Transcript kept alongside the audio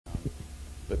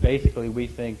But basically, we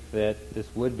think that this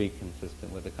would be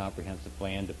consistent with the comprehensive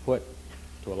plan to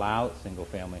allow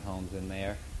single-family homes in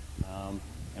there.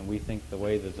 And we think the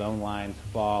way the zone lines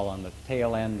fall on the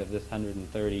tail end of this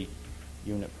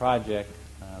 130-unit project,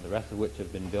 the rest of which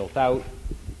have been built out,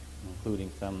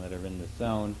 including some that are in the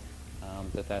zone,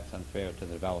 that's unfair to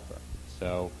the developer.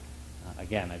 So,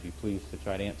 again, I'd be pleased to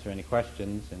try to answer any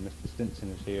questions, and Mr.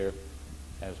 Stinson is here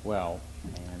as well,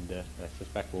 and I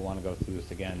suspect we'll want to go through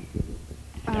this again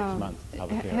next month.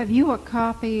 Have you a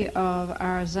copy of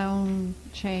our zone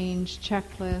change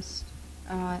checklist?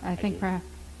 I think perhaps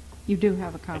you do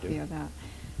have a copy of that.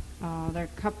 There are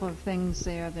a couple of things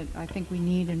there that I think we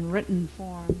need in written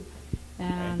form,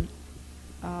 and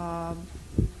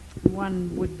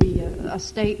one would be a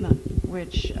statement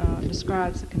which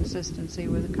describes the consistency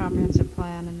with the comprehensive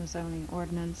plan and the zoning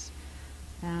ordinance,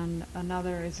 and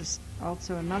another is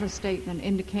also another statement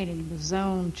indicating the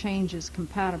zone changes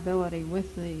compatibility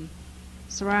with the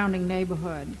surrounding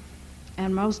neighborhood,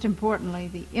 and most importantly,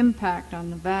 the impact on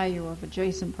the value of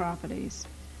adjacent properties.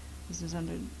 This is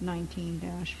under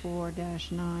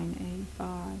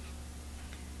 19-4-9A5.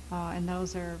 And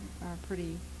those are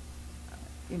pretty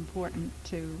important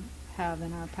to have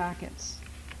in our packets.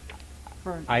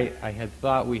 I had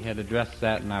thought we had addressed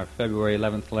that in our February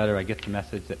 11th letter. I get the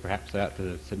message that perhaps I ought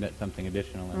to submit something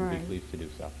additional, and I'd be pleased to do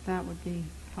so. That would be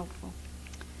helpful.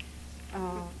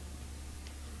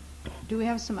 Do we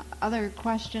have some other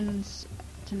questions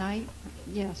tonight?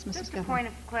 Yes, Mrs. Just a point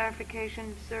of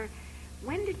clarification, sir.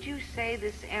 When did you say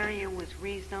this area was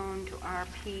rezoned to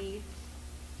RP?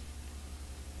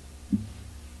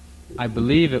 I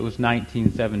believe it was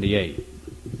 1978.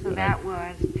 So that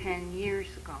was 10 years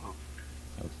ago.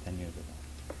 That was 10 years ago.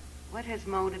 What has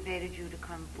motivated you to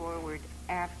come forward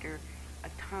after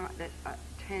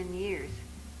 10 years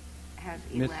has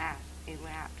elapsed?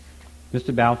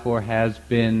 Mr. Balfour has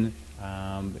been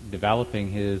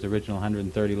developing his original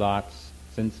 130 lots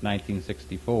since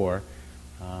 1964,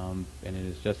 and it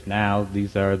is just now,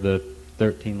 these are the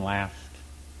 13 last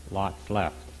lots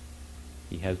left.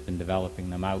 He has been developing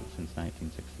them out since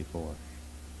 1964.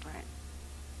 Right.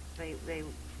 They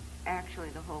actually,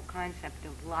 the whole concept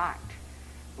of lot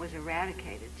was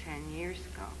eradicated 10 years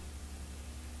ago.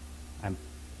 I'm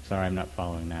sorry, I'm not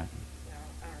following that. Well,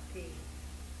 RP,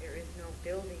 there is no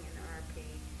building in RP.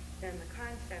 Then the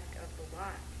concept of the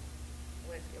lot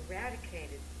was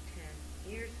eradicated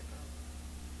 10 years ago.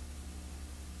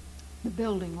 The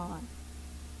building lot.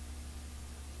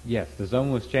 Yes, the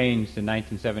zone was changed in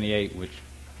 1978, which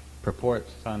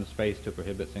purports on space to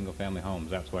prohibit single-family homes.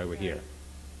 That's why we're here.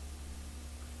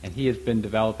 And he has been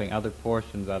developing other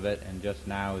portions of it, and just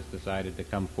now has decided to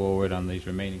come forward on these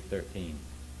remaining 13.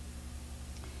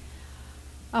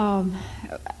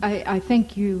 I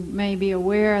think you may be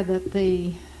aware that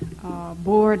the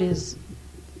board is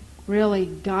really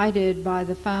guided by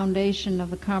the foundation of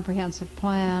the comprehensive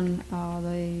plan,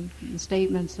 the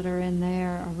statements that are in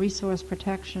there. A resource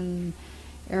protection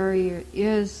area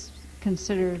is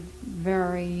considered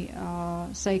very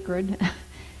sacred,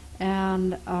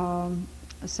 and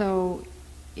so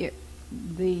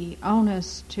the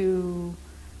onus to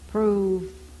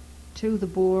prove to the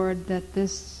board that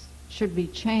this should be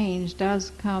changed does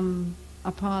come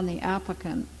upon the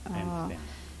applicant,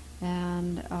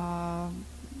 and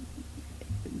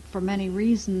for many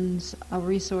reasons a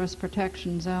resource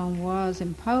protection zone was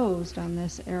imposed on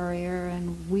this area,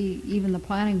 and even the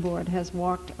planning board has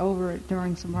walked over it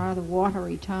during some rather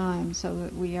watery times, so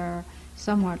that we are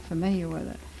somewhat familiar with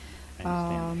it,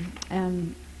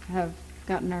 and have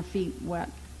gotten our feet wet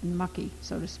and mucky,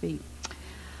 so to speak.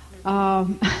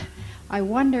 I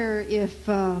wonder if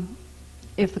the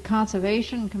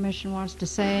Conservation Commission wants to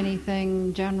say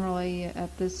anything generally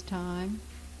at this time,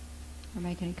 or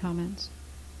make any comments.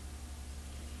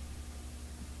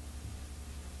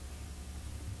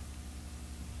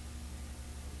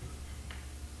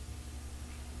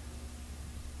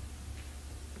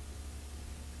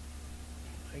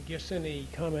 I guess any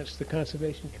comments the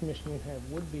Conservation Commission would have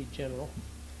would be general.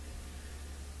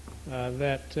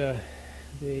 That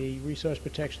the resource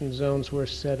protection zones were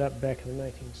set up back in the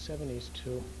 1970s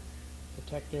to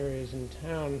protect areas in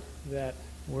town that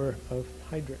were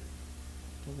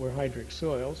hydric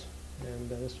soils, and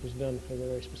this was done for the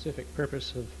very specific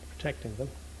purpose of protecting them.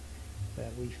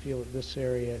 That we feel that this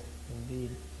area indeed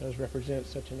does represent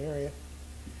such an area,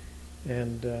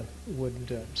 and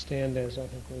would stand, as I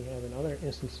think we have in other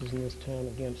instances in this town,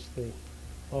 against the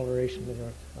alteration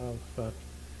of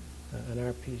an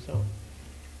RP zone.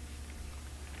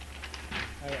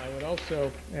 I would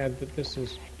also add that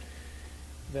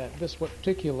this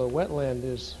particular wetland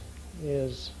is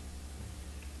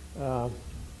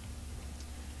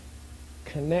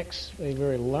connects a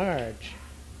very large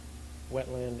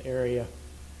wetland area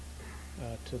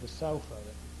to the south of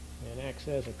it and acts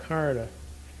as a corridor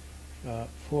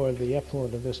for the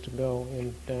effluent of this to go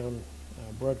in down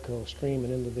Broad Cove Stream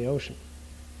and into the ocean,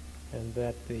 and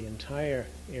that the entire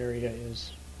area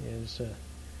is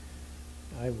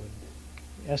I would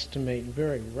estimate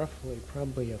very roughly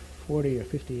probably a 40 or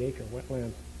 50 acre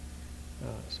wetland.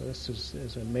 So this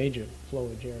is a major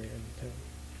flowage area in the town.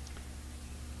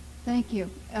 Thank you.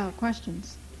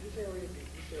 Questions? This area would be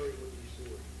sewer.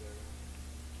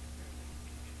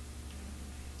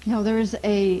 There is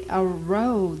a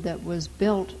road that was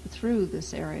built through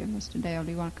this area. Mr. Dale,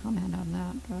 do you want to comment on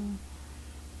that?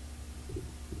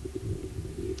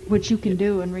 Which you can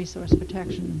do in resource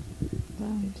protection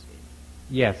zones.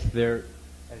 Yes, there,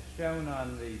 as shown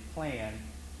on the plan,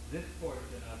 this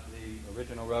portion of the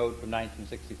original road from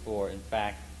 1964, in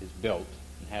fact, is built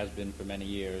and has been for many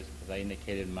years. As I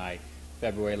indicated in my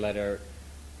February letter,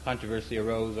 controversy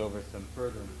arose over some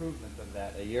further improvements of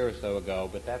that a year or so ago,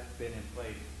 but that's been in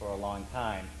place for a long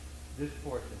time. This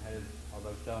portion has,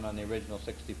 although shown on the original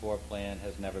 64 plan,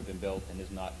 has never been built and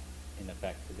is not in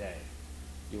effect today.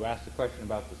 You asked the question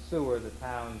about the sewer. The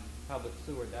town's public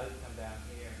sewer does come down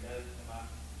here and does come up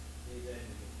even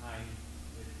into Pine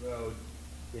Ridge Road.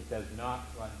 It does not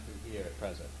run through here at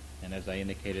present. And as I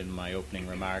indicated in my opening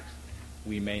remarks,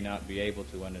 we may not be able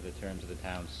to, under the terms of the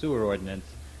town's sewer ordinance,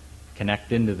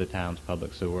 connect into the town's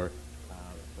public sewer.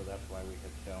 So that's why we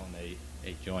have shown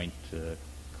a joint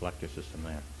collector system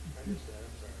there.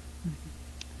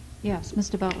 Yes,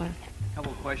 Mr. Butler. A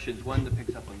couple of questions. One that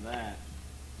picks up on that.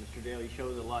 Mr. Dale, you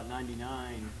showed that lot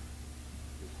 99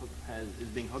 is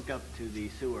being hooked up to the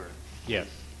sewer. Yes.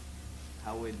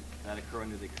 How would that occur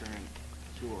under the current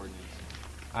sewer ordinance?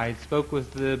 I spoke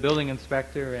with the building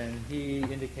inspector, and he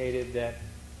indicated that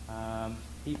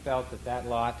he felt that that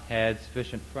lot had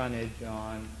sufficient frontage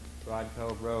on Broad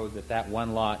Cove Road, that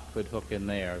one lot could hook in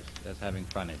there as having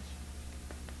frontage.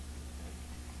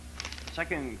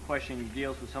 Second question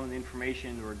deals with some of the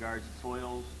information in regards to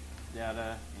soils,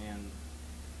 data, and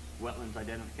wetlands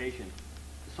identification.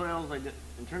 The soils,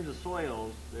 in terms of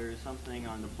soils, there's something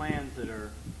on the plans that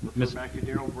are referred back to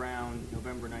Darrell Brown,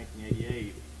 November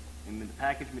 1988. And in the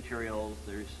package materials,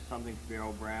 there's something from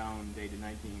Darrell Brown dated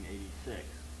 1986.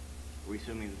 Are we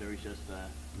assuming that there was just a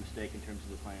mistake in terms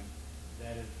of the plan?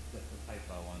 That is just a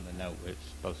typo on the note. It's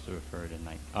supposed to refer to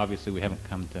obviously, we haven't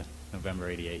come to November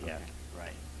 88 yet. Okay,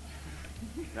 right.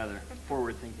 Rather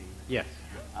forward thinking. Yes.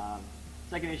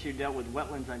 Second issue dealt with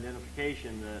wetlands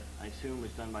identification that I assume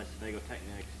was done by Sebago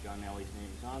Technics. John Malley's name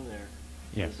is on there.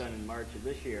 Yes. It was done in March of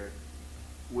this year.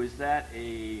 Was that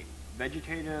a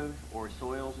vegetative or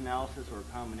soils analysis or a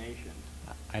combination?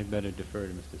 I'd better defer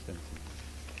to Mr. Simpson.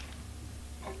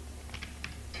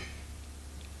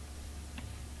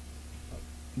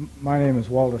 My name is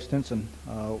Walter Stinson.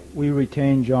 We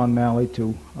retained John Malley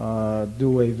to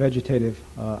do a vegetative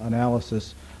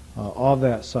analysis of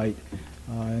that site,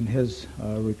 and his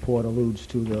report alludes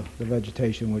to the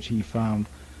vegetation which he found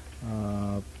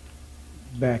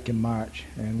back in March,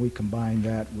 and we combined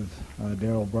that with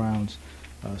Darrell Brown's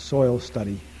soil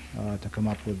study to come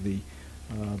up with the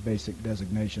basic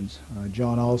designations.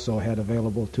 John also had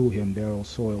available to him Darrell's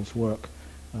soils work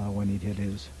when he did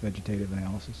his vegetative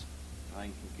analysis. I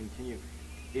can continue.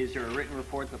 Is there a written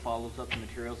report that follows up the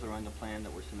materials that are on the plan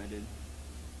that were submitted?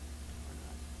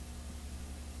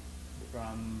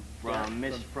 From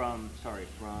Mr.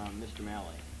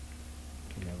 Malley.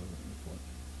 We have a written report.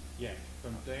 Yes.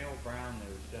 From Darrell Brown,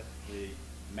 there was just the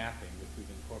mapping, which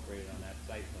we've incorporated on that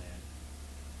site plan.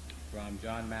 From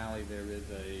John Malley, there is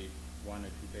a 1 or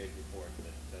 2 page report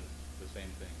that does the same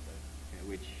thing. Okay,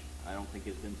 which I don't think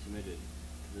has been submitted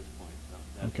to this point, so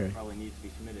that Okay. probably needs to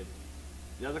be submitted.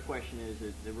 The other question is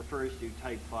that it refers to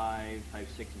type 5, type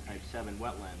 6, and type 7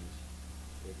 wetlands,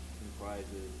 which comprises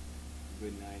a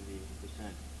good 90%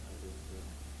 of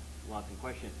the lots in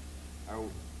question. Are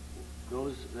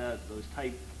those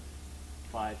type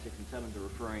 5, 6, and 7 are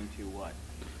referring to what?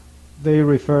 They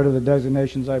refer to the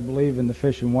designations, I believe, in the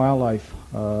Fish and Wildlife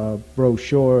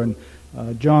brochure, and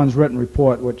John's written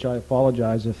report, which I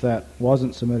apologize if that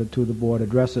wasn't submitted to the board,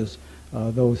 addresses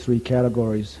those 3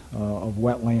 categories of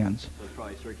wetlands. So it's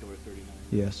probably circular 39.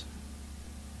 Yes.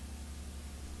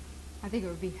 I think it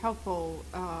would be helpful,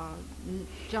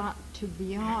 John, to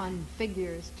beyond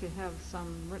figures, to have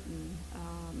some written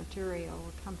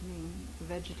material accompanying the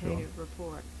vegetative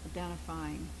report,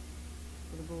 identifying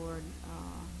for the board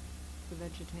the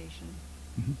vegetation.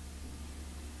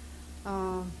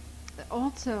 Mm-hmm.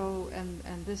 Also,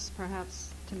 and this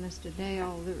perhaps to Mr.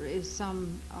 Dale, there is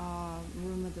some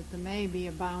rumor that there may be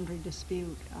a boundary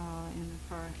dispute in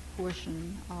a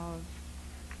portion of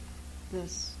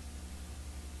this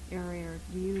area.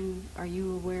 Are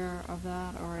you aware of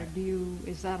that, or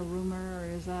is that a rumor, or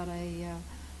is that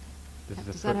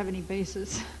does that have any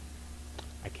basis?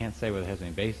 I can't say whether it has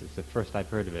any basis. The first I've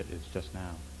heard of it is just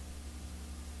now.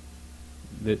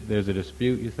 There's a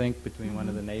dispute, you think, between one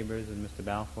of the neighbors and Mr.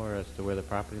 Balfour as to where the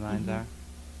property lines are?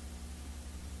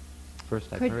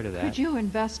 First I've heard of that. Could you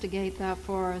investigate that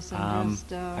for us and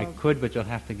just... I could, but you'll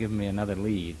have to give me another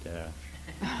lead.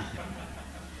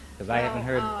 Because I haven't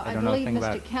heard, I don't know anything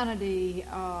about it. I believe Mr. Kennedy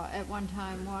at one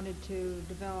time wanted to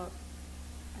develop,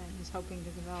 and was hoping to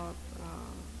develop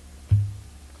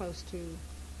close to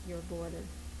your border.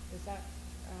 Is that,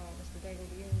 Mr. Daigle,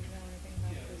 do you know anything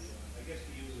about this? I guess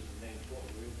he uses the name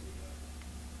Portland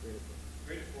Realty.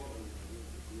 Greater Portland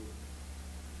Realty Group.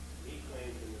 He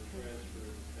claims in the transfer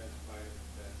transpired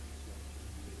that it's not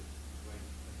to be right.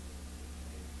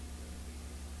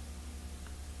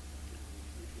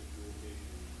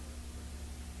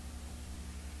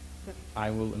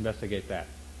 I will investigate that.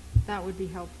 That would be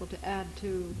helpful to add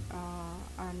to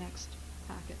our next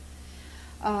packet.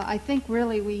 I think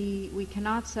really we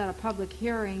cannot set a public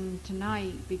hearing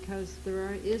tonight because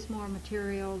there is more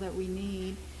material that we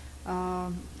need.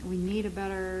 We need a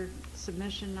better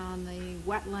submission on the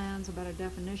wetlands, a better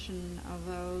definition of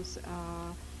those,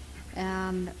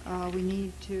 and we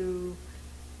need to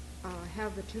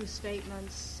have the two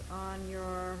statements on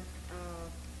your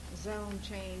zone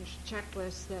change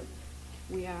checklist that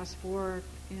we asked for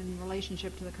in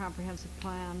relationship to the comprehensive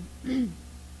plan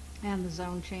and the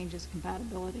zone changes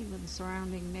compatibility with the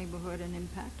surrounding neighborhood and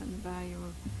impact on the value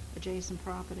of adjacent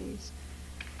properties.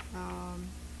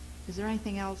 Is there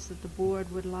anything else that the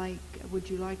board would like? Would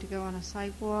you like to go on a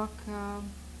site walk or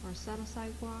set a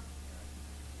site walk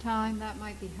time? That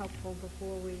might be helpful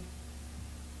before we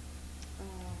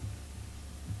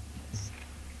let's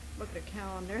look at a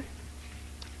calendar.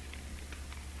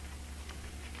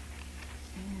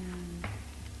 And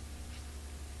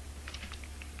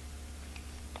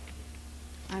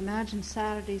I imagine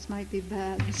Saturdays might be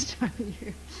bad this time of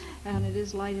year, and it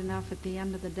is light enough at the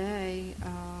end of the day.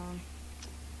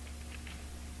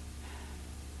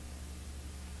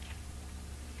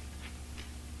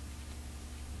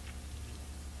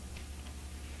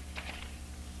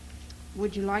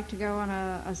 Would you like to go on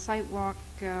a site walk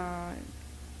the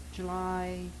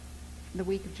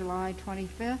week of July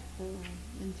 25th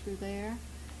in through there?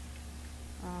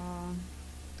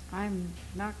 I'm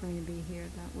not going to be here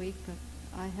that week, but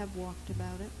I have walked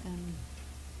about it, and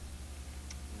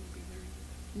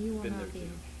you will not be.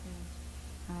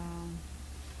 Yes.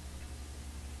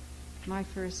 My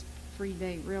first free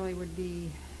date really would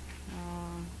be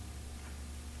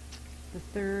the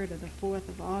 3rd or the 4th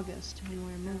of August when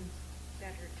we're moved.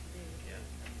 Better to me.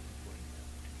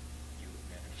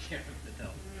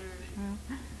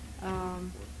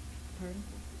 Pardon?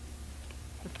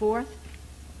 The 4th?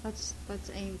 Let's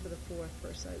aim for the 4th for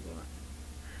a sidewalk.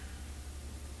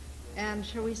 And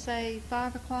shall we say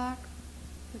 5 o'clock?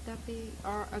 Would that be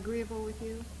agreeable with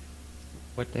you?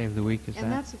 What day of the week is that?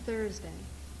 And that's a Thursday.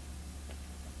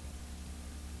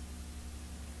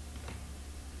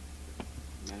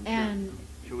 Madam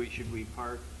Chair, should we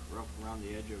park around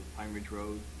the edge of Pine Ridge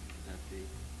Road? Would that be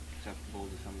acceptable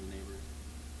to some of the neighbors?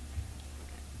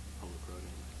 Okay. Public road.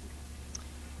 Okay.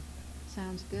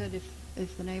 Sounds good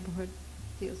if the neighborhood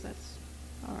feels that's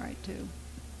all right too.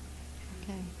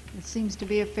 Okay. It seems to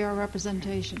be a fair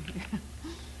representation here.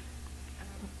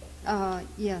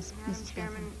 Yes, Madam Mrs.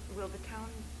 Chairman, Guthrie. will the town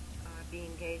be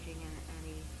engaging in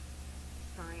any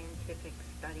scientific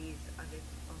studies of its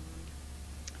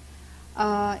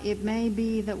own? It may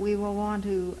be that we will want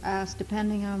to ask,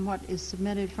 depending on what is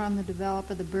submitted from the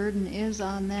developer, the burden is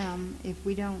on them. If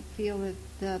we don't feel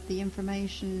that the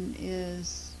information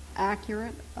is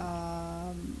accurate,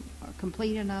 or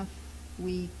complete enough,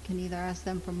 we can either ask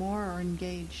them for more or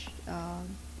engage a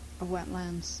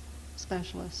wetlands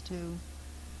specialist to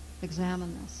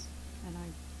examine this. And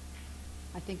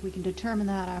I think we can determine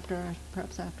that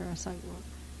perhaps after our site work.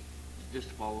 Just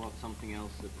to follow up, something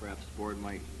else that perhaps the board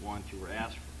might want to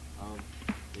ask of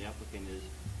the applicant is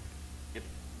if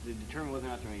to determine whether or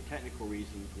not there are any technical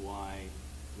reasons why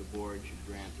the board should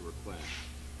grant the request.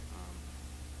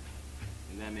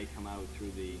 And that may come out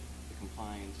through the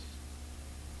compliance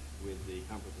with the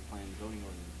comprehensive plan zoning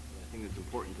ordinance. I think it's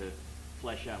important to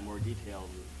flesh out more details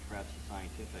with perhaps the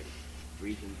scientific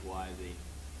reasons why the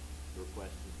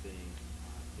request is being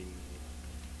made.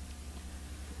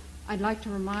 I'd like to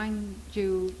remind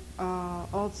you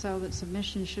also that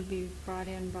submissions should be brought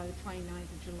in by the 29th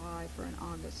of July for an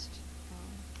August,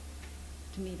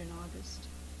 to meet an August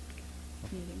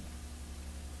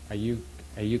meeting.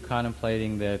 Are you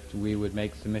contemplating that we would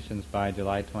make submissions by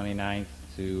July 29th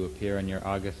to appear on your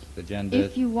August agenda?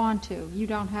 If you want to. You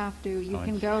don't have to. You Oh,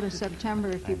 can go to September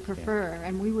if you I understand. prefer,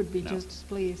 and we would be No. just as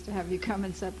pleased to have you come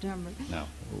in September. No,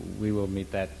 we will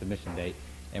meet that submission date.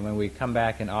 And when we come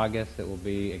back in August, it will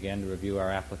be, again, to review our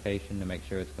application to make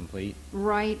sure it's complete.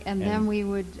 Right, and then And we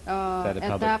would, set a at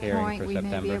public that hearing point, for we may be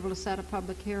September. able to set a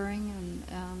public hearing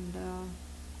and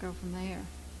go from there.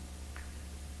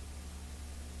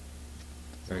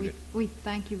 So Very good. we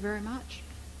thank you very much.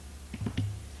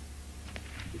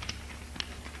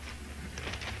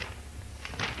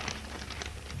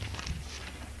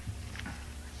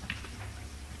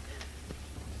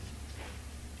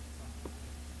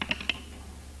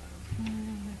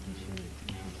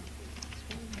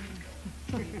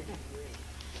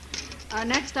 Our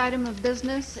next item of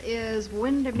business is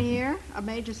Windermere, a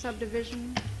major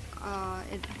subdivision.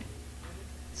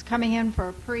 It's coming in for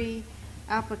a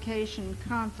pre-application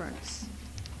conference.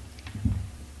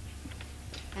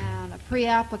 And a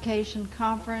pre-application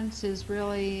conference is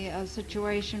really a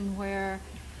situation where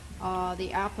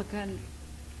the applicant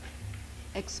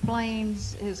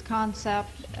explains his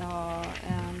concept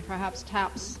and perhaps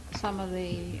taps some of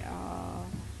the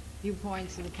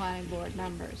viewpoints of the planning board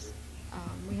members.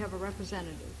 We have a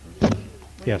representative.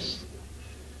 Yes.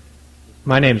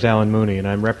 My name's Alan Mooney, and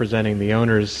I'm representing the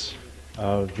owners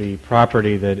of the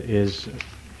property that is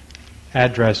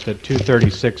addressed at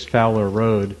 236 Fowler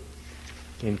Road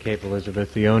in Cape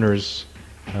Elizabeth. The owners,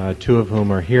 two of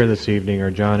whom are here this evening,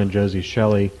 are John and Josie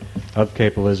Shelley of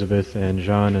Cape Elizabeth and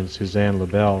Jean and Suzanne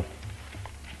LaBelle.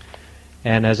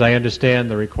 And as I understand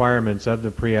the requirements of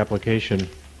the pre-application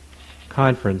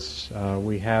conference,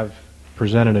 we have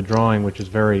presented a drawing which is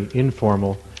very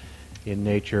informal in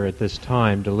nature at this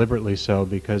time, deliberately so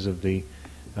because of the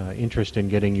interest in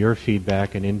getting your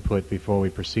feedback and input before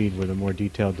we proceed with a more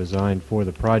detailed design for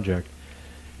the project.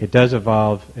 It does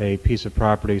involve a piece of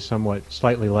property somewhat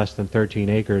slightly less than 13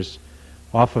 acres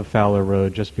off of Fowler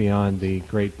Road, just beyond the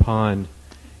Great Pond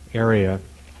area,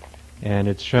 and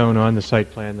it's shown on the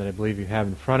site plan that I believe you have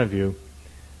in front of you.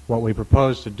 What we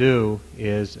propose to do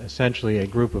is essentially a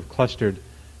group of clustered,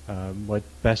 what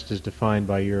best is defined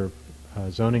by your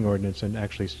zoning ordinance and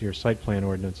actually your site plan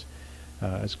ordinance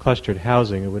as clustered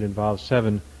housing. It would involve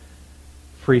 7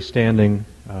 freestanding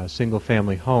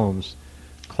single-family homes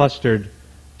clustered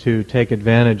to take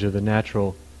advantage of the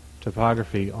natural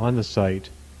topography on the site,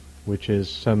 which is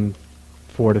some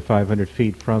 400 to 500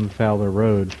 feet from Fowler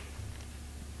Road.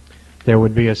 There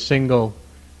would be a single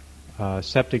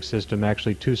septic system,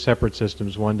 actually 2 separate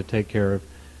systems, one to take care of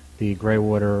the gray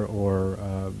water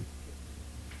or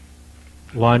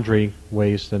laundry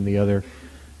waste and the other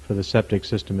for the septic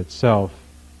system itself.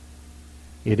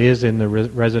 It is in the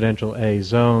residential A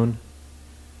zone.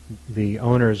 The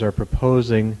owners are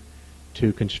proposing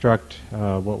to construct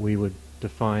what we would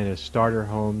define as starter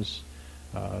homes,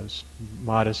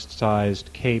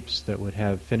 modest-sized capes that would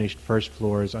have finished first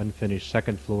floors, unfinished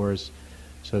second floors,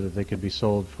 so that they could be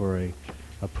sold for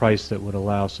a price that would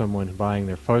allow someone buying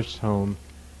their first home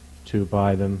to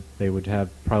buy them. They would have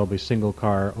probably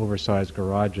single-car, oversized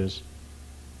garages.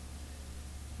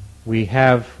 We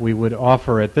would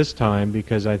offer at this time,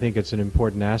 because I think it's an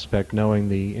important aspect, knowing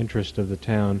the interest of the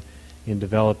town in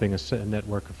developing a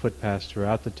network of footpaths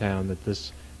throughout the town, that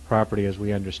this property, as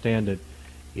we understand it,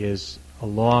 is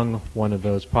along one of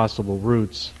those possible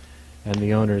routes, and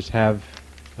the owners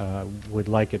would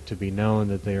like it to be known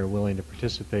that they are willing to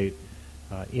participate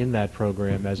in that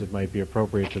program as it might be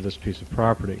appropriate to this piece of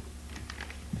property.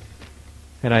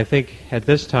 And I think at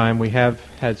this time we have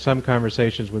had some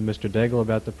conversations with Mr. Daigle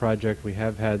about the project. We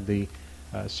have had the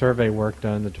survey work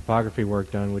done, the topography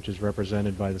work done, which is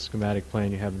represented by the schematic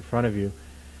plan you have in front of you.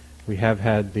 We have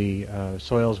had the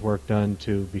soils work done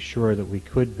to be sure that we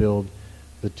could build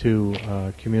the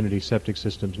 2 community septic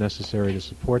systems necessary to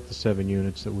support the 7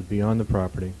 units that would be on the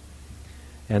property.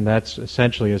 And that's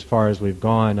essentially as far as we've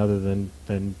gone, other than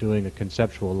doing a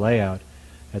conceptual layout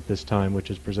at this time,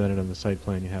 which is presented on the site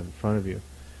plan you have in front of you.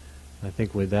 I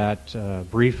think with that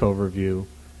brief overview,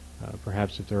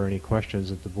 perhaps if there are any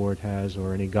questions that the board has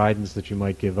or any guidance that you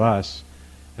might give us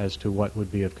as to what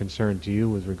would be of concern to you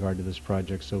with regard to this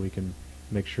project, so we can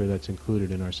make sure that's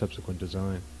included in our subsequent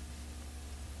design.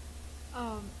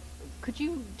 Could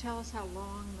you tell us how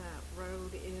long that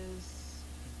road is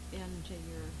into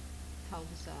your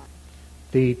cul-de-sac?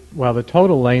 The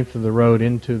total length of the road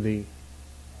into the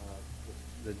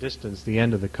the distance, the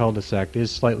end of the cul-de-sac is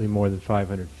slightly more than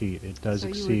 500 feet. It does So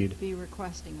you exceed. would be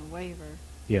requesting a waiver.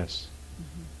 Yes.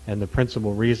 And the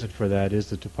principal reason for that is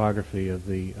the topography of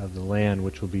the land,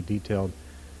 which will be detailed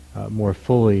more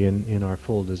fully in our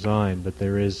full design. But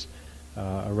there is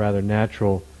a rather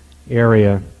natural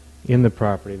area in the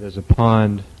property. There's a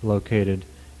pond located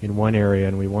in one area,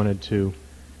 and we wanted to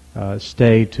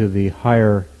stay to the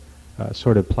higher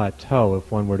sort of plateau.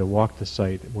 If one were to walk the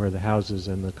site where the houses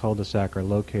and the cul-de-sac are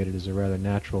located, is a rather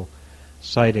natural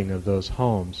siting of those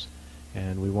homes.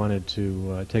 And we wanted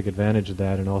to take advantage of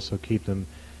that and also keep them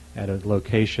at a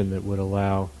location that would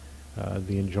allow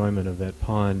the enjoyment of that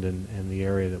pond and the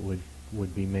area that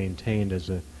would be maintained as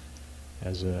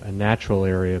a natural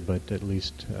area, but at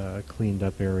least a cleaned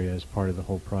up area as part of the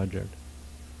whole project.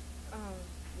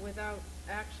 Without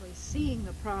actually seeing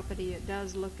the property, it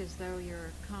does look as though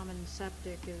your common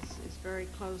septic is very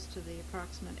close to the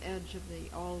approximate edge of the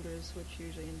alders, which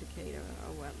usually indicate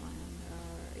a wetland.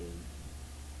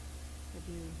 Have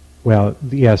you? Well,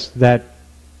 yes, that.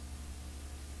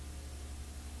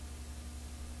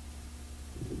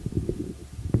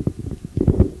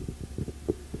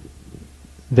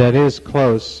 That is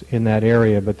close in that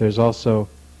area, but there's also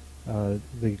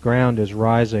the ground is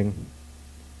rising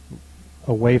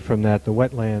away from that. The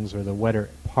wetlands, or the wetter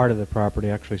part of the property,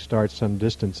 actually starts some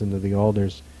distance into the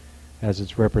alders as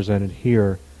it's represented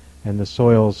here, and the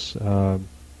soils,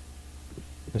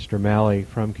 Mr. Malley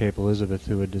from Cape Elizabeth,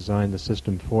 who had designed the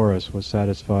system for us, was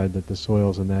satisfied that the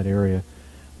soils in that area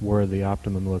were the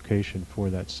optimum location for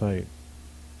that site,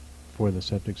 for the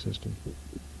septic system.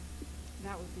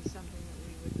 That would be something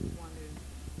that we would want to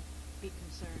be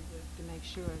concerned with to make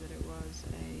sure that it was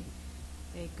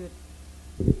a good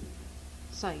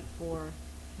site for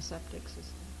a septic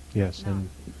system. Yes, Not and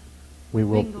we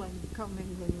will.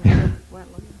 Commingling with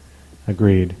wetlands.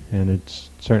 Agreed, and it's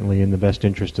certainly in the best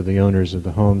interest of the owners of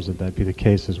the homes that that be the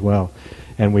case as well.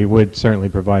 And we would certainly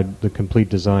provide the complete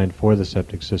design for the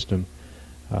septic system,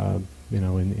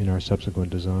 in our subsequent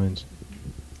designs.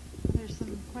 There's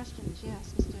some questions.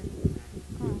 Yes, Mr.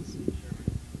 Cross.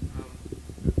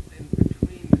 In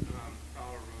between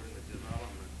Fowler Road and the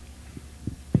development,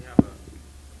 we have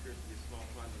appears to be a small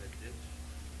pond and a ditch.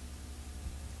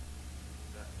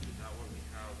 Is that what we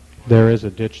have? There is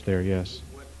a ditch there, yes.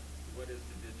 What is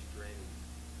the ditch draining?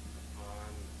 A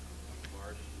pond, a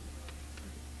marsh?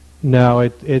 No,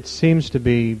 it seems to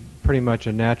be pretty much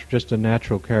just a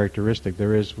natural characteristic.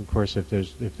 There is, of course, if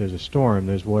there's a storm,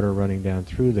 there's water running down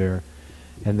through there,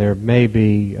 and there may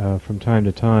be from time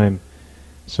to time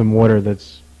some water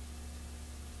that's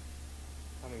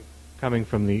coming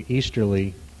from the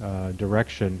easterly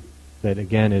direction. That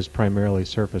again is primarily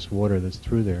surface water that's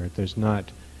through there. There's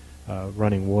not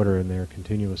running water in there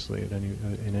continuously in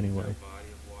any way. Body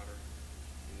of water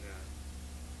in that,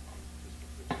 just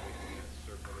in that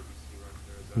circle that we see right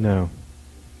there? Is that No.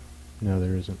 No,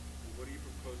 there isn't. What are you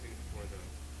proposing for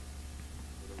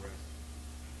the rest?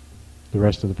 The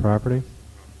rest of the property?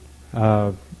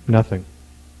 Nothing.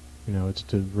 It's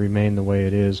to remain the way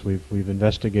it is. We've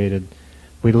investigated.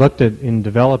 We looked at, in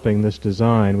developing this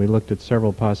design, we looked at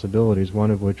several possibilities,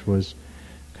 one of which was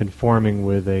conforming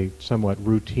with a somewhat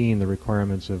routine, the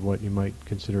requirements of what you might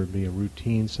consider to be a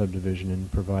routine subdivision,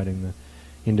 and providing the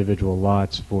individual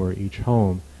lots for each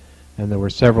home. And there were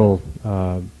several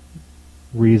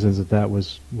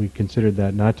reasons we considered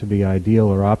that not to be ideal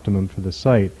or optimum for the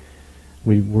site.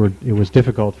 It was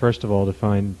difficult, first of all, to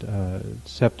find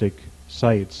septic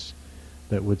sites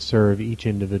that would serve each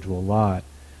individual lot.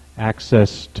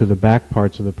 Access to the back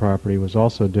parts of the property was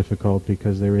also difficult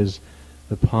because there is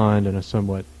the pond and a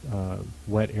somewhat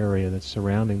wet area that's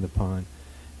surrounding the pond,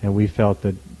 and we felt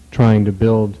that trying to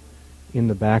build in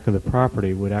the back of the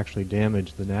property would actually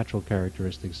damage the natural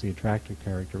characteristics, the attractive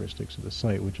characteristics of the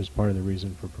site, which is part of the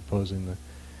reason for proposing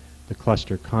the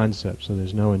cluster concept. So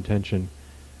there's no intention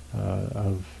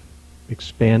of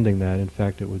expanding that. In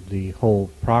fact, the whole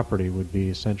property would be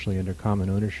essentially under common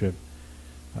ownership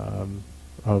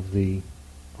of the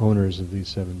owners of these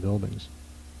 7 buildings.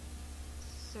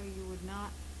 So you would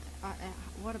not.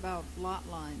 What about lot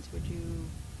lines? Would you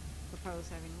propose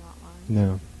having lot lines?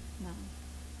 No. No.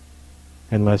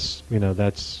 Unless,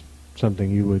 that's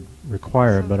something you would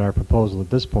require, but our proposal at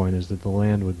this point is that the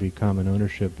land would be common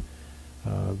ownership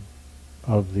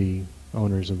of the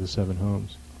owners of the 7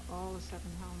 homes. All the 7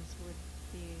 homes would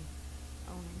be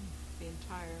owning the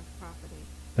entire property.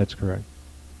 That's correct.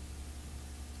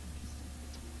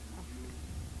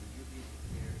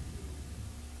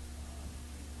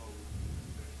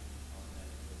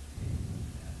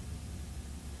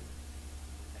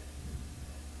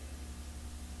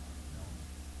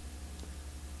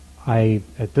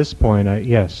 At this point,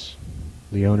 yes.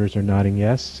 The owners are nodding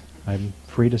yes. I'm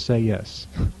free to say yes.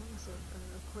 That was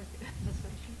a quick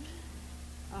session.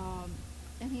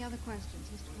 Any other questions,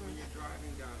 Mr. When Clerk? you're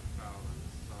driving down Fowler,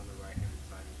 this is on the right-hand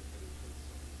side of the entrance.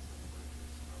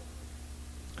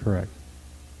 Correct.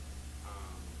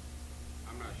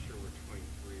 I'm not sure where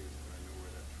 23 is, but I know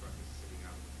where that truck is sitting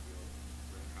out in the field,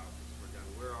 where the house is torn down.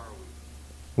 Where are we?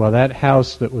 Well, that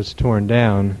house that was torn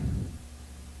down,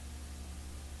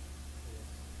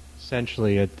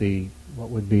 essentially at what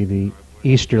would be the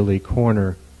easterly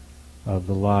corner of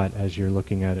the lot as you're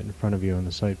looking at it in front of you on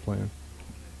the site plan.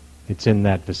 It's in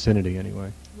that vicinity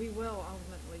anyway. We will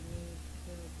ultimately need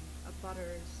the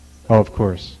abutters. Oh, of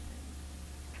course.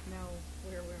 Know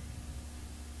where we're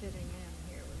fitting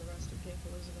in here with the rest of Cape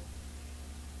Elizabeth.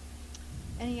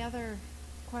 Any other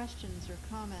questions or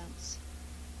comments?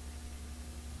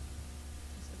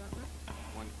 Mr. Butler?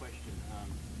 One question.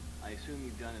 I assume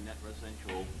you've done a net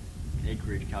residential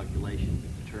acreage calculation to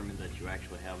determine that you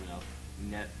actually have enough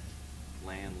net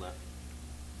land left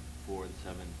for the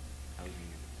 7 housing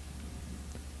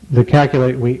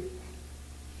units.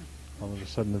 All of a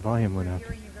sudden the volume went We're up.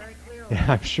 hearing you very clearly.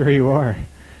 Yeah, I'm sure you are.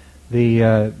 We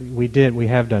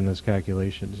have done those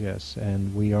calculations, yes,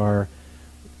 and we are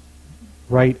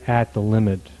right at the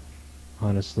limit,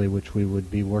 honestly, which we would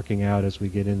be working out as we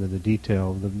get into the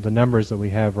detail. The numbers that we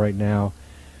have right now,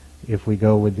 if we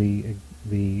go with the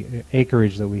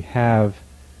acreage that we have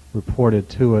reported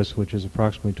to us, which is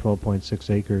approximately 12.6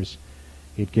 acres,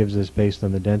 it gives us, based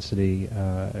on the density,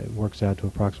 it works out to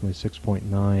approximately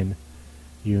 6.9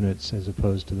 units as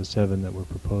opposed to the 7 that we're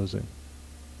proposing.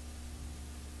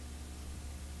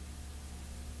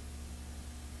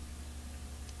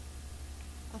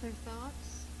 Other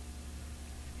thoughts?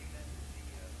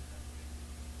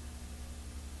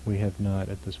 We have not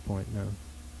at this point, no.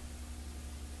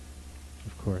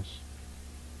 Of course.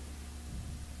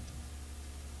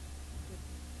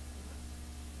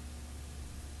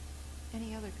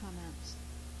 Any other comments?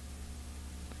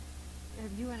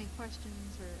 Have you any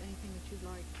questions or anything that you'd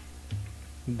like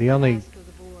The to only ask of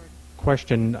the board?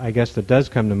 question, I guess, that does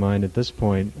come to mind at this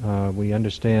point, we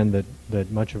understand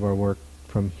that much of our work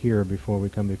from here before we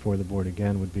come before the board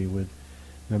again would be with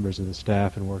members of the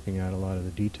staff and working out a lot of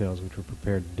the details which we're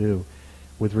prepared to do.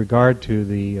 With regard to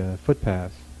the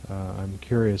footpath, I'm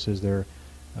curious, is there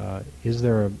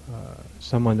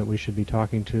someone that we should be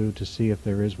talking to see if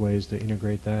there is ways to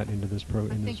integrate that into this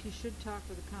program? I think you should talk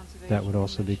with the Conservation That would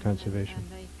also be Commission, conservation. And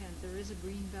they can, there is a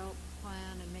greenbelt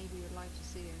plan, and maybe you'd like to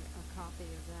see a copy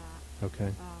of that.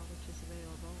 Okay. Which is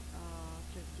available,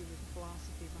 to give you the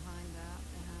philosophy behind that,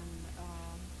 and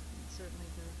certainly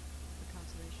the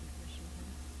Conservation Commission can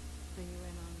fill you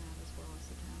in on that as well as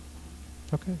the town plan.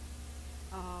 Okay.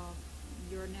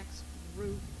 Your next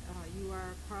route, you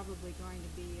are probably going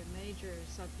to be a major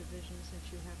subdivision since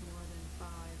you have more than 5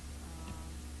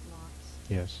 lots.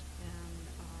 Yes. And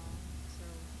so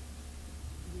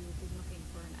you would be looking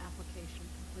for an application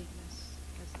completeness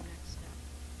as the next step.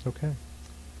 Okay.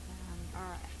 And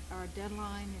our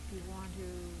deadline, if you want to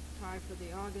try for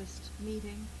the August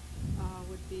meeting,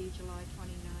 would be July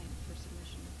 29th for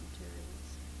submission of materials.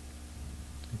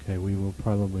 Okay, we will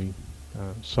probably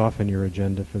soften your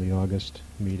agenda for the August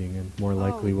meeting, and more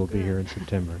likely we'll be here in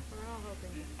September. We're all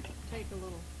hoping to take a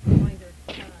little later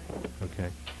time. Okay.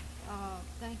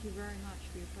 Thank you very much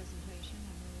for your presentation,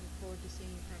 and we look forward to seeing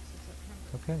you perhaps in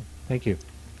September. Okay. Thank you.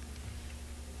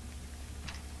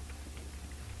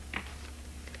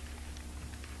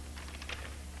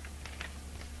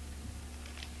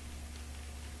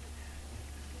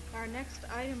 Our next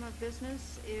item of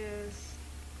business is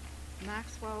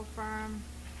Maxwell Farm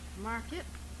Market,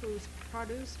 whose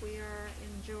produce we are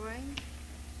enjoying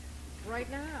right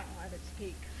now at its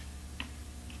peak.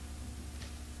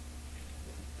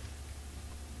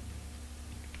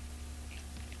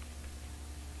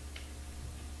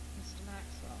 Mr.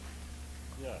 Maxwell.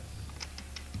 Yes.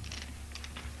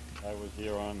 I was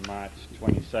here on March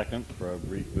 22nd for a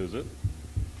brief visit.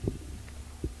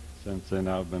 Since then,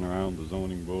 I've been around the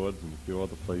zoning boards and a few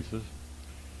other places.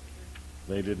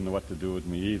 They didn't know what to do with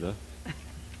me either.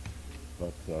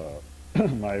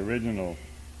 But my original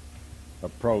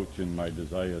approach and my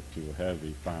desire to have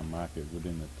a farm market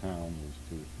within the town was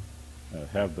to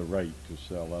have the right to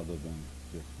sell other than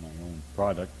just my own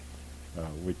product,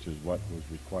 which is what was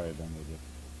required under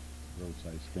the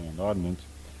roadside stand ordinance.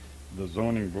 The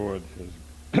zoning board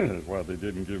has, while they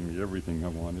didn't give me everything I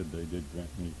wanted, they did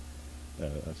grant me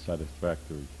a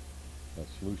satisfactory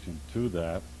solution to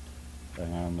that.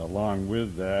 And along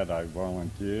with that, I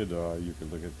volunteered, or you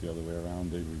could look at the other way around,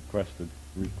 they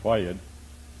required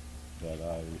that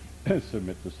I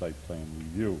submit the site plan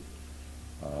review.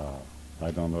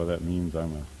 I don't know if that means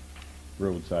I'm a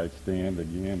roadside stand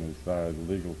again as far as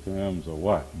legal terms or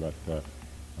what, but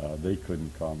they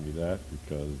couldn't call me that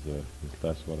because if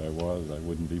that's what I was, I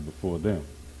wouldn't be before them.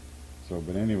 So,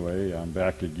 but anyway, I'm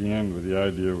back again with the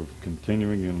idea of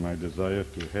continuing in my desire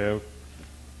to have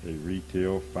a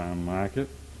retail farm market.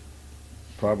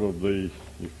 Probably,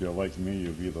 if you're like me,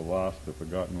 you've either lost or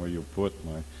forgotten where you put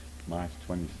my March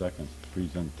 22nd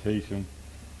presentation.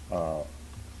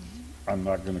 I'm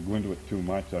not going to go into it too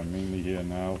much. I'm mainly here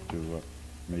now to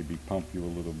maybe pump you a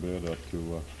little bit or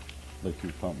to let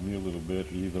you pump me a little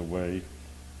bit. Either way,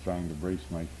 trying to brace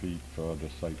my feet for the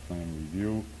site plan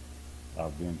review.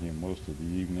 I've been here most of the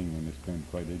evening and it's been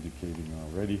quite educating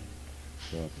already.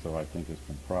 So I think it's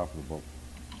been profitable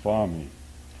for me.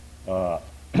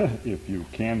 If you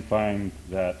can find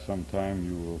that sometime,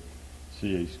 you will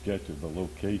see a sketch of the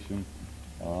location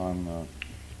on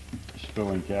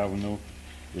Spillink Avenue.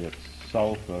 It's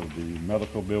south of the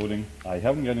medical building. I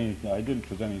haven't got anything, I didn't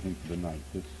present anything for tonight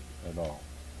at all.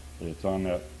 It's on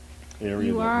that area.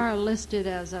 You are listed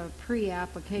as a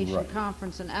pre-application Right.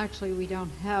 conference, and actually we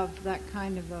don't have that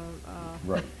kind of a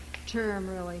Right. term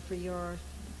really for your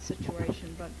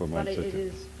situation, For my but it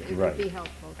situation. would Right. be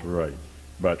helpful. Right.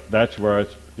 But that's where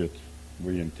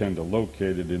we intend to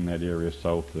locate it in that area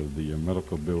south of the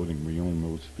medical building. We own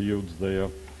those fields there.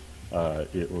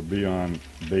 It will be on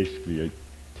basically a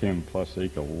 10-plus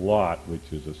acre lot,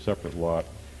 which is a separate lot.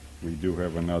 We do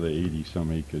have another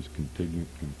 80-some acres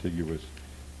contiguous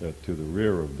to the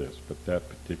rear of this, but that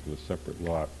particular separate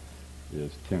lot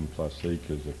is 10-plus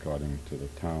acres according to the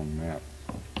town map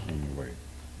anyway.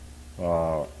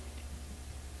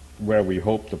 Where we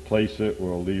hope to place it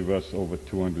will leave us over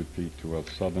 200 feet to our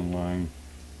southern line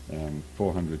and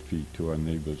 400 feet to our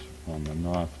neighbors on the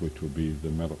north, which will be the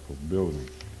medical building.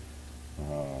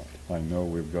 I know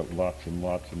we've got lots and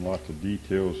lots and lots of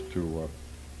details to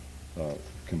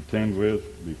contend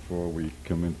with before we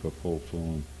come in for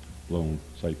full-blown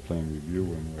site plan review,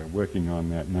 and we're working on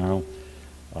that now.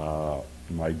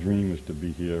 My dream is to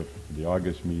be here for the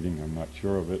August meeting. I'm not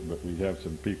sure of it, but we have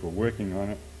some people working on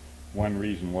it. One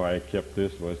reason why I kept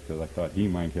this was because I thought he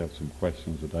might have some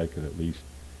questions that I could at least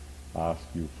ask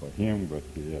you for him, but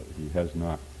he has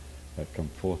not come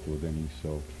forth with any,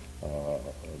 so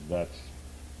that's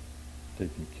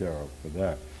taken care of for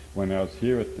that. When I was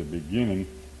here at the beginning,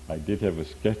 I did have a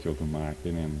sketch of the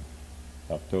market, and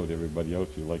I've told everybody else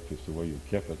you like this the way you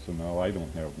kept it, so now I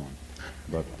don't have one.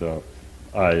 But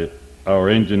our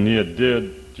engineer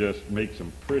did just make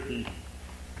some pretty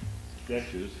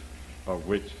sketches of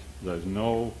which there's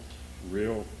no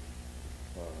real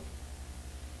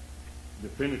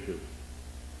definitive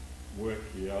work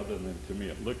here other than, to me,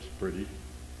 it looks pretty.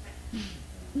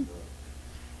 And,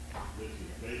 this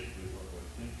is basically what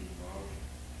we're thinking about.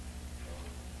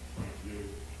 A few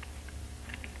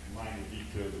minor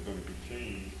details are going to be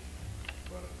changed,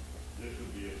 but this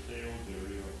would be a sales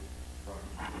area.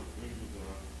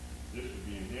 This would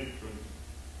be an entrance.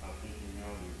 I'm thinking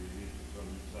now there would be an entrance on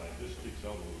each side. This sticks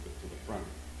out a little bit to the front.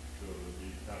 So there would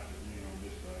be Pasadena on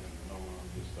this side and no one on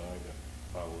this side.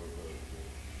 However,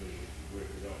 to work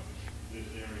it out. This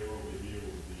area over here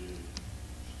would be a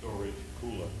storage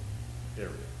cooler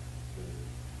area.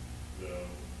 The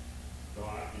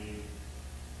docking,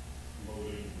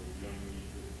 loading would be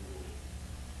underneath this little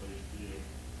place here,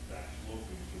 back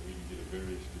sloping so we can get a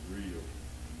various degree of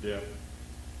depth.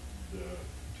 The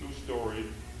two-story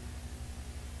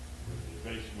with the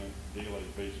basement, daylight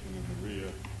basement in the rear,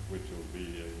 which will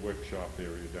be a workshop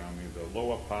area down there. The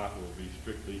lower part will be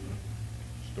strictly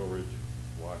storage,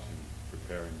 washing,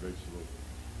 preparing vegetables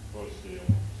for sale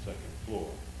on the second floor.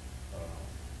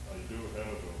 I do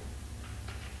have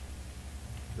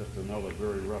just another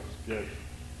very rough sketch.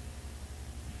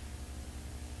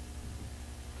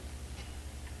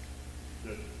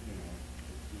 Just, an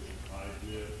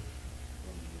idea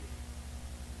from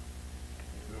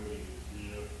the building is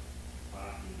here,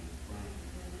 parking in front,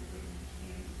 and everything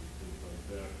stands and things like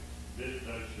that. This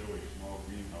does show a small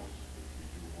greenhouse if we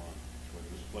do want for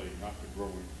display, not for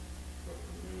growing, but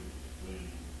for really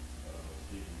displaying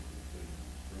seedlings and things.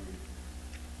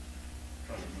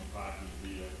 No parking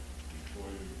here,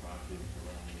 employee parking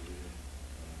around here,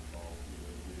 and all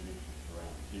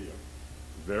around here.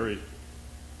 Very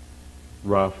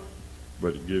rough,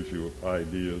 but it gives you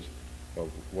ideas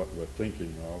of what we're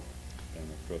thinking of. And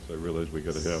of course, I realize we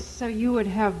got to have. So you would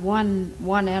have one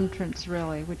entrance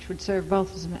really, which would serve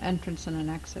both as an entrance and an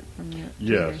exit from your Yes, to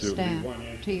your it would be stand one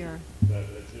entrance. to your. This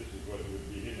is what it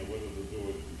would be. Whether the door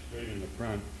would be straight in the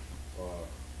front,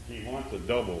 he wants a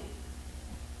double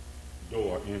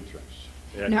door entrance.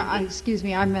 No, excuse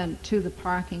me, I meant to the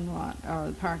parking lot, or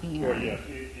the parking Well, area. yes,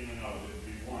 in and out, it'd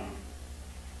be one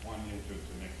entrance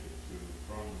connected to,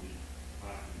 from the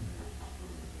parking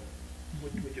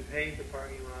area. Would you pave the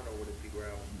parking lot, or would it be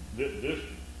gravel? This,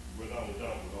 without a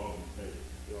doubt, would all be paved.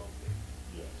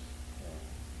 Yes.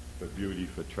 For beauty,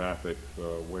 for traffic,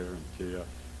 for wear and tear,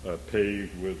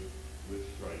 paved with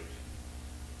stripes.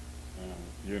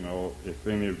 You know, if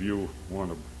any of you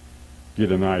want to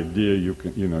get an idea, you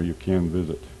can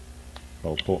visit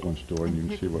our Portland store and you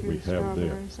can see what we have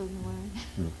there.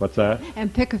 What's that?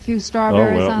 And pick a few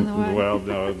strawberries on the way. Well,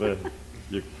 no,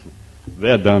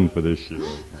 they're done for this year.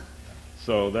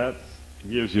 So that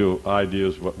gives you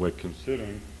ideas what we're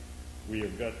considering. We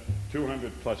have got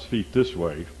 200 plus feet this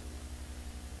way,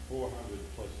 400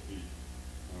 plus feet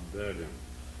on that end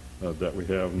that we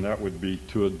have, and that would be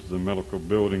towards the medical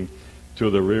building. To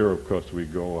the rear, of course, we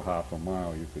go half a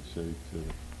mile, you could say,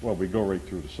 we go right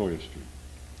through to Sawyer Street.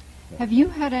 Yeah. Have you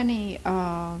had any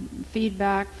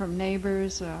feedback from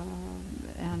neighbors,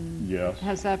 and yes.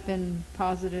 Has that been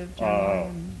positive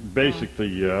generally? Basically,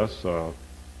 yes. I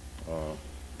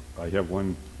have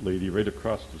one lady right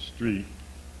across the street,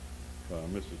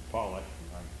 Mrs. Pollack, and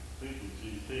I'm thinking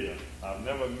she's here. I've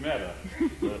never met her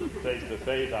face to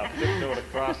face. I've tiptoed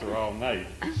across her all night.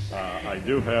 I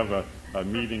do have a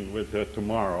meeting with her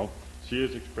tomorrow. She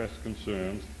has expressed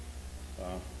concerns,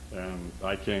 and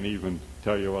I can't even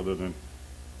tell you other than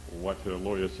what her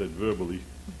lawyer said verbally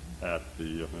at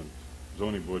the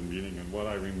zoning board meeting, and what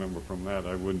I remember from that.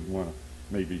 I wouldn't want to,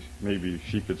 maybe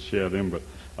she could share them, but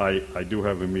I do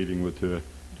have a meeting with her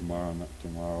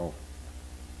tomorrow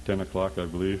 10 o'clock, I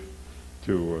believe,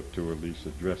 to at least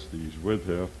address these with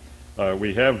her.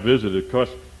 We have visited, of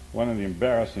course, one of the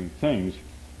embarrassing things,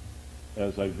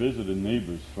 as I visited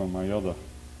neighbors from my other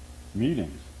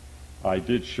meetings, I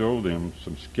did show them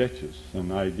some sketches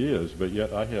and ideas, but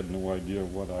yet I had no idea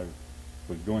what I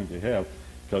was going to have,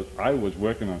 because I was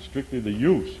working on strictly the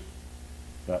use.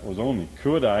 That was only,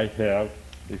 could I have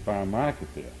a farm market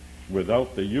there?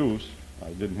 Without the use,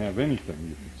 I didn't have anything,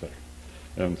 you could say.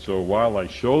 And so while I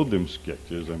showed them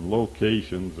sketches and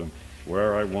locations and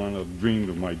where I wanted, dreamed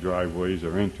of my driveways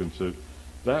or entrances,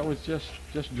 that was just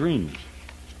dreams.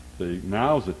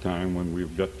 Now's the time when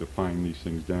we've got to find these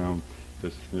things down,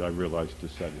 I realize, to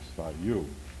satisfy you.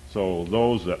 So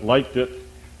those that liked it,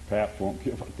 perhaps won't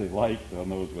get what they liked,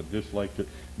 and those that disliked it,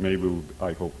 maybe,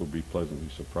 I hope, will be pleasantly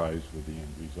surprised with the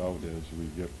end result as we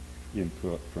get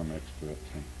input from experts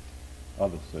and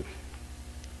others such.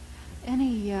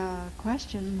 Any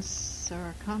questions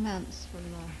or comments from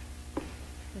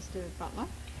Mr. Butler?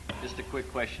 Just a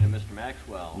quick question to Mr.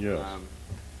 Maxwell. Yes.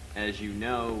 As you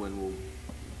know, and we'll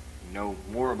know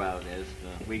more about as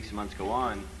the weeks and months go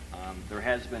on, there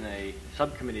has been a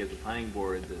subcommittee of the planning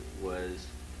board that was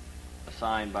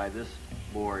assigned by this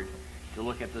board to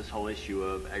look at this whole issue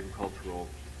of agricultural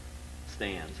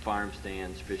stands, farm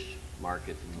stands, fish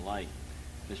markets, and the like.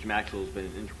 Mr. Maxwell has been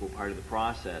an integral part of the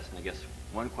process, and I guess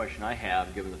one question I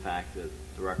have, given the fact that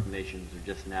the recommendations are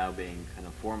just now being kind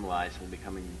of formalized and will be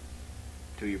coming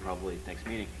to you probably next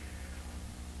meeting,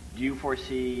 do you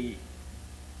foresee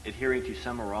adhering to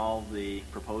some or all of the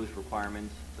proposed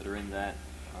requirements that are in that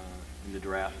in the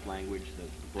draft language that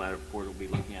the Bladder Board will be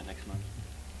looking at next month?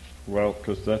 Well,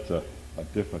 because that's a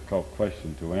difficult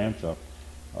question to answer.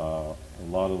 A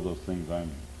lot of those things I'm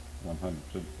 100%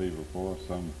 favor for.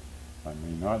 Some I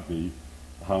may not be.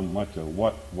 How much of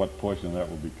what portion of that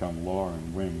will become law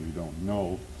and when, we don't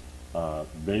know.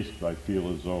 Basically, I feel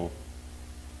as though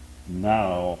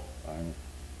now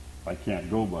I can't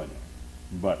go by them.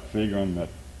 But figuring that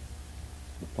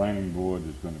the planning board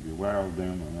is going to be aware of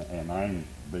them, and I'm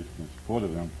basically in support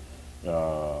of them,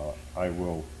 I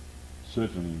will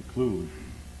certainly include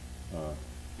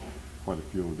quite a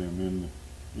few of them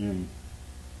in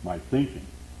my thinking.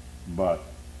 But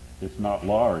it's not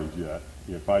law as yet.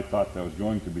 If I thought that was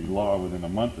going to be law within a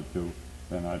month or two,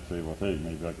 then I'd say, well, hey,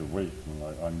 maybe I could wait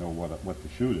until I know what to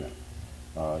shoot at.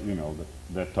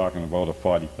 They're talking about a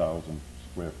 40,000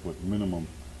 square foot minimum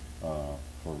for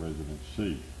Residence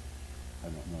C. I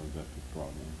don't know if that's a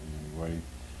problem in any way.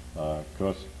 Of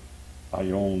course, I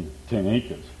own 10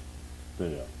 acres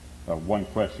there. One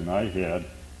question I had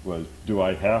was, do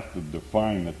I have to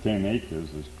define the 10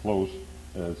 acres as close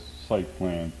as site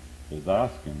plan is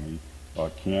asking me,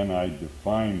 or can I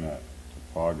define that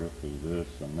topography, this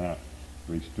and that,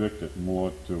 restrict it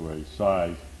more to a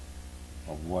size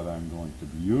of what I'm going to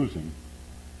be using,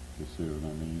 you see what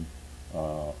I mean?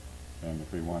 And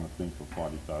if we want to think for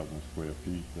 40,000 square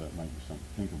feet, that might be something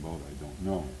to think about. I don't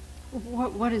know.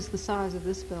 What is the size of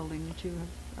this building that you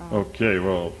have? Okay,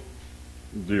 well,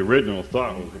 the original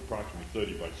thought was approximately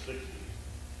 30 by 60.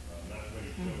 That's what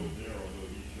he shows there, although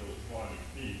he shows 40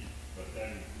 feet, but that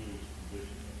includes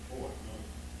conditions of court. No?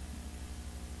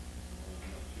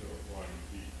 I'm not sure, 40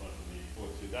 feet plus an 8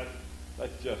 foot. See,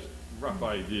 that's just rough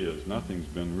ideas. Nothing's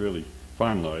been really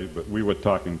finalized, but we were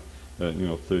talking,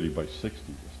 30 by 60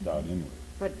 to start anyway.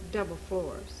 But double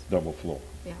floors. Double floor.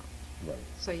 Yeah. Right.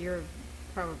 So you're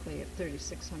probably at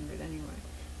 3,600 anyway.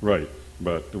 Right,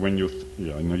 but when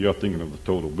I know you're thinking of the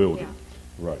total building.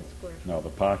 Yeah. Right. Square. Now, the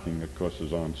parking, of course,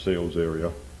 is on sales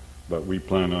area, but we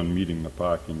plan on meeting the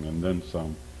parking and then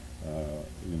some,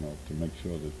 to make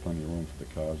sure there's plenty of room for the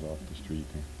cars off the street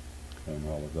and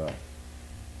all of that.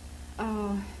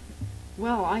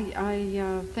 Well,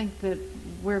 I think that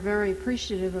we're very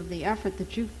appreciative of the effort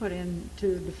that you've put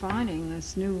into defining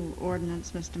this new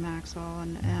ordinance, Mr. Maxwell,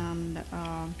 and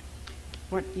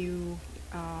what you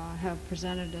have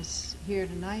presented us here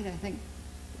tonight, I think,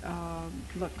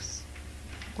 looks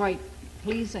quite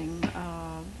pleasing,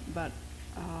 but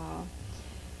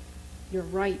you're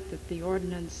right that the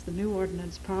new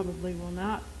ordinance probably will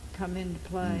not come into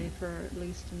play for at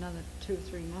least another 2 or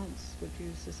 3 months, would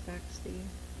you suspect, Steve?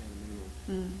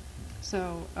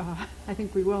 So I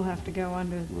think we will have to go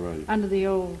under the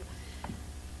old.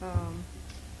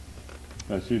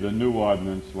 I see the new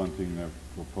ordinance, one thing they're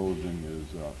proposing is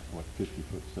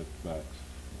 50-foot setbacks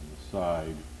on the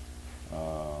side.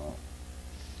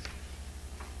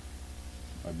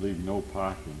 I believe no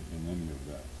parking in any of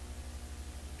that.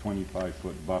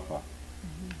 25-foot buffer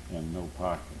and no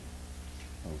parking.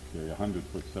 Okay,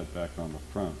 100-foot setback on the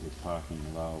front with parking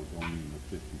allowed only in the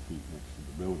 50 feet next to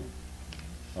the building.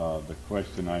 The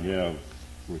question I have,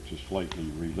 which is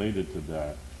slightly related to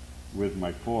that, with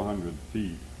my 400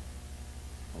 feet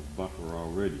of buffer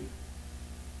already,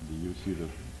 do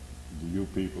you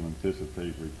people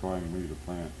anticipate requiring me to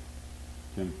plant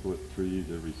 10-foot trees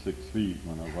every 6 feet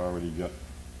when I've already got,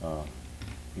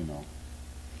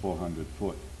 400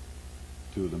 foot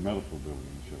to the medical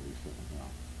building, shall we say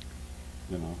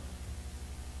now?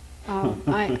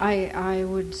 I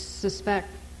would suspect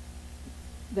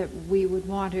that we would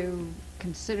want to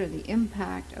consider the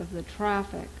impact of the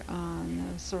traffic on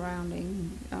the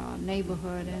surrounding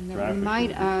neighborhood, and that we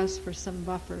might ask for some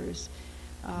buffers.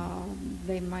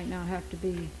 They might not have to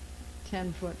be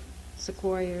 10-foot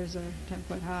sequoias or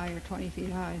 10-foot high or 20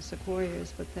 feet high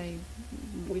sequoias, but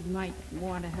we might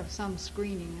want to have some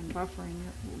screening and buffering.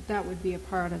 That would be a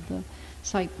part of the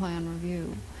site plan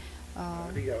review. I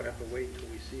think I'll have to wait until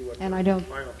we see what and the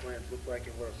final plans look like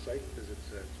and what a site visit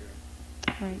says.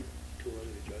 Right. Too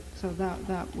early to judge. So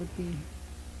that would be.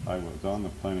 I was on the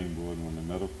planning board when the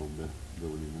medical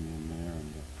building went in there,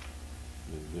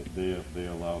 and they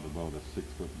allowed about a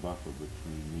 6-foot buffer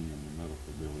between me and the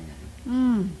medical building.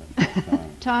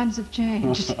 Times have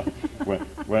changed.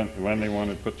 when they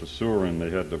wanted to put the sewer in, they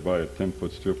had to buy a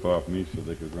 10-foot strip off me so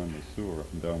they could run the sewer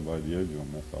up and down by the edge of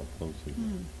them. That's how close it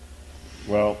is.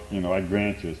 Well, I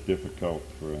grant you it's difficult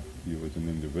for you as an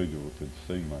individual to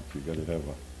say much. You got to have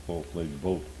a full-fledged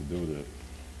vote to do this.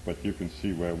 But you can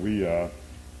see where we are.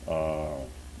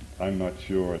 I'm not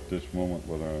sure at this moment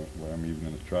whether I'm even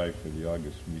going to try for the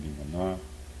August meeting or not.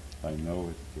 I know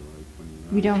it's July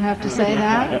 29th. You don't have to say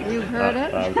that. You've heard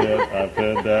it. I've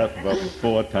heard that about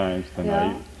 4 times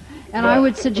tonight. Yeah. And I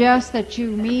would suggest that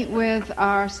you meet with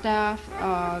our staff,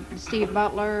 Steve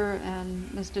Butler and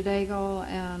Mr. Daigle,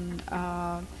 and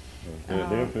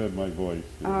they've heard my voice.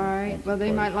 All right. Well,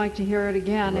 they might like to hear it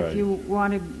again if you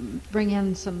want to bring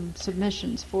in some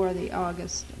submissions for the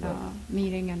August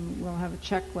meeting, and we'll have a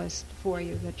checklist for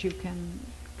you that you can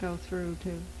go through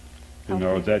to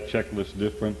help is that checklist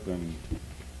different than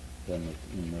in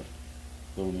the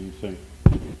zoning thing?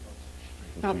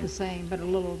 About the same, but a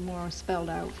little more spelled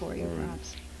out for you,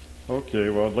 perhaps. Okay,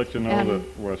 well, I'd let you know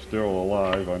that we're still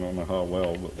alive. I don't know how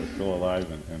well, but we're still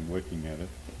alive and working at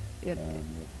it.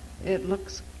 It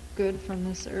looks good from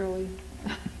this early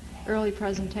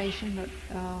presentation, but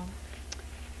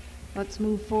let's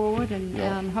move forward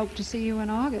and hope to see you in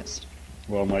August.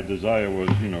 Well, my desire was,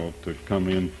 to come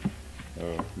in,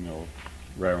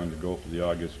 rather than to go for the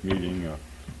August meeting.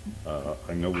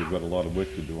 I know we've got a lot of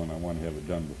work to do, and I want to have it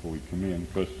done before we come in.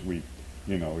 Because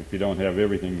if you don't have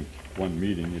everything one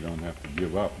meeting, you don't have to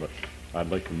give up. But I'd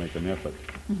like to make an effort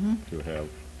to have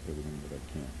everything that I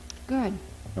can. Good.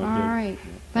 Okay. All right.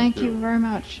 Thank you very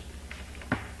much.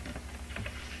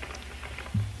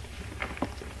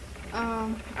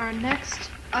 Our next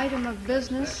item of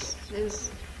business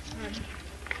is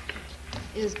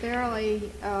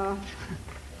barely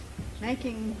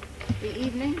making the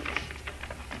evening,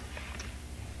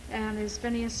 and is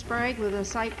Phineas Sprague with a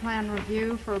site plan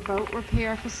review for a boat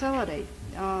repair facility.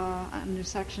 under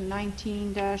section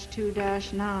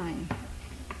 19-2-9,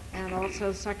 and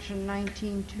also section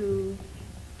 19-2-2P.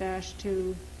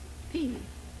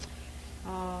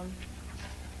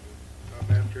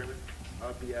 Madam Chairman,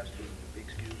 I'll be asked to be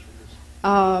excused from this.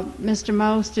 Mr.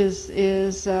 Most is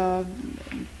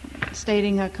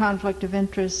stating a conflict of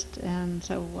interest, and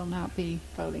so will not be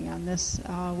voting on this.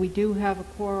 We do have a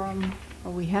quorum,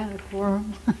 or we had a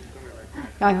quorum.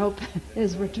 I hope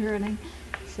is returning.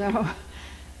 So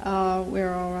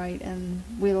we're all right, and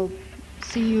we'll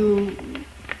see you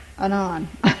anon.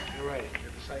 All right, at the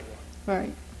sidewalk.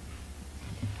 Right.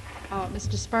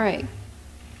 Mr. Sprague.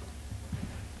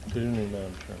 Good evening,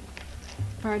 Madam Chairman.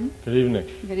 Pardon? Good evening.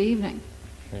 Good evening.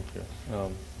 Thank you.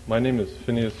 My name is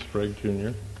Phineas Sprague,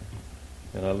 Jr.,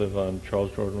 and I live on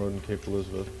Charles Jordan Road in Cape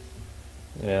Elizabeth.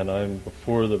 And I'm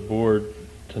before the board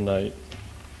tonight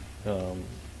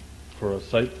for a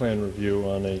site plan review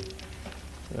on a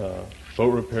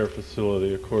boat repair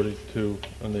facility according to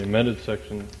on the amended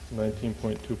section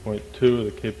 19.2.2 of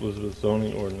the Cape Elizabeth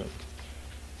zoning ordinance.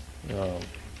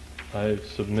 I've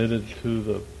submitted to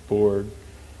the board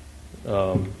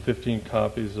 15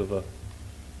 copies of a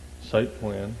site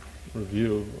plan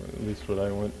review, at least what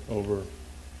I went over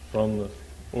from the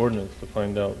ordinance to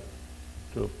find out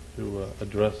to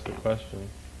address the question.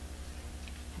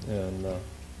 And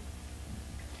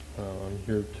I'm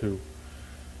here to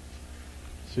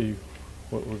see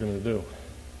what we're going to do.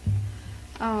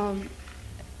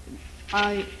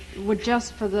 I would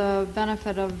just, for the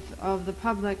benefit of the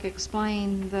public,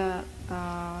 explain that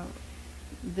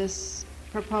this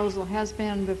proposal has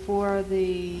been before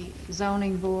the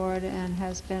zoning board and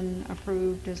has been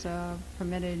approved as a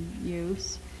permitted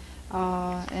use,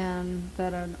 and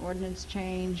that an ordinance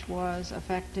change was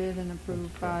effected and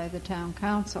approved by the town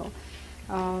council.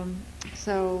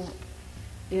 So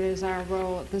it is our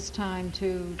role at this time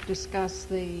to discuss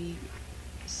the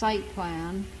site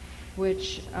plan,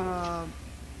 which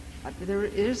there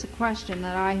is a question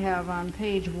that I have on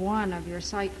page 1 of your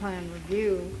site plan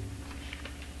review.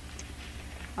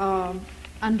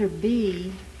 Under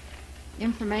B,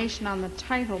 information on the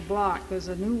title block. There's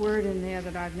a new word in there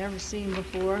that I've never seen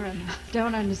before and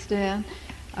don't understand,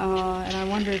 and I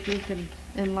wonder if you can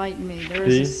enlighten me. There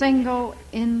is a single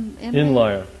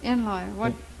inlier. Inlier.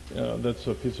 What? That's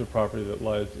a piece of property that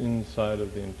lies inside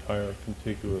of the entire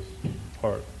contiguous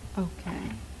part.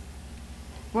 Okay.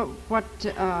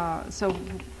 So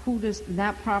who does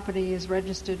that property is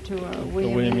registered to a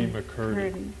William E.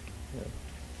 McCurdy. Yeah.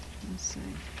 Let's see.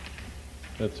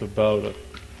 That's about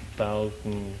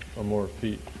 1,000 or more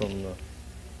feet from the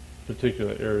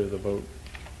particular area of the boat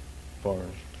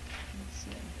barn. Let's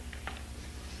see.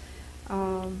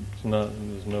 It's not.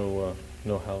 There's no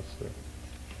house there.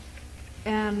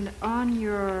 And on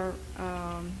your,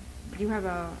 do you have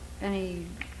any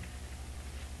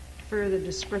further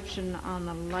description on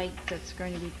the light that's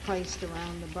going to be placed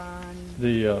around the barn?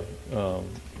 A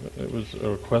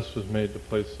request was made to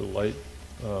place the light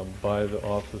by the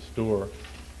office door,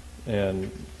 and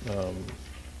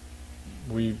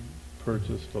we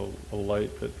purchased a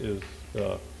light that is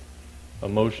a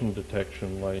motion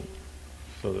detection light,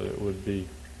 so that it would be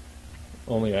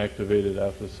only activated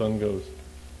after the sun goes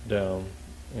down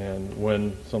and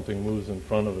when something moves in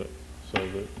front of it, so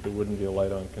that there wouldn't be a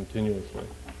light on continuously.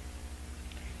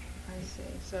 I see.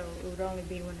 So it would only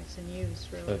be when it's in use,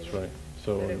 really. That's right.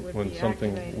 So when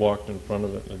something walked in front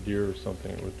of it, a deer or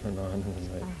something, it would turn on in the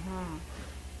night.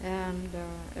 And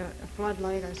a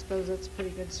floodlight, I suppose that's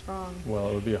pretty good strong. Well,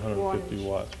 it would be 150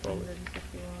 watts probably.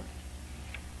 150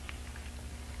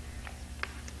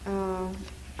 watts.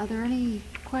 Are there any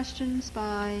questions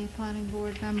by planning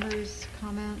board members,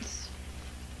 comments?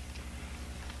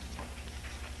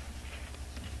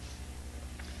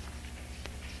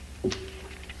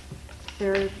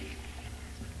 There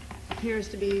appears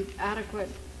to be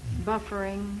adequate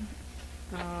buffering,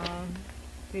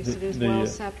 because it is well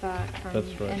set back from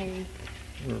any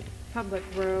public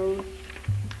road,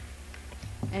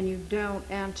 and you don't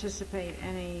anticipate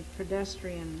any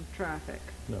pedestrian traffic.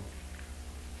 No.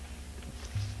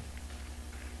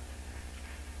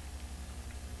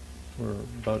 We're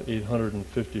about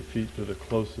 850 feet to the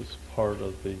closest part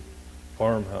of the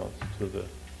farmhouse to the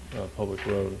public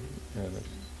road, and it's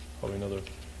probably another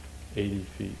 80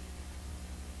 feet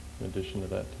in addition to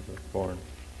that to the barn.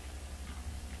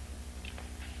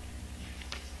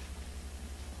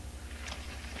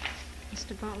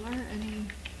 Mr. Butler, any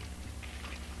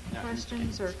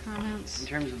questions or comments? In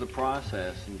terms of the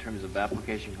process, in terms of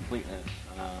application completeness,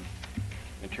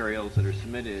 materials that are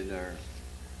submitted are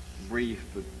brief,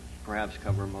 but perhaps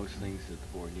cover most things that the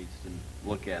board needs to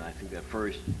look at. I think that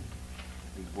first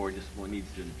think the board just needs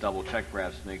to double check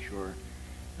perhaps to make sure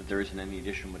that there isn't any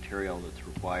additional material that's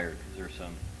required, because there are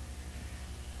some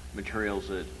materials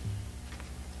that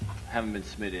haven't been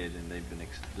submitted and they've been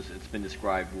it's been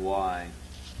described why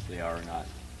they are or not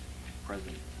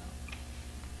present.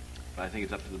 But I think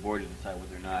it's up to the board to decide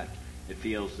whether or not it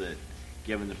feels that,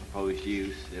 given the proposed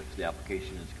use, if the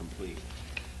application is complete,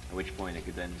 at which point it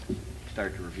could then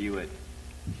start to review it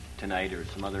tonight or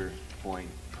some other point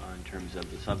in terms of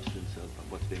the substance of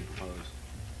what's being proposed.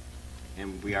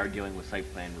 And we are dealing with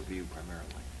site plan review primarily.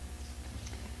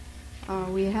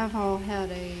 We have all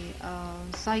had a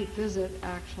site visit,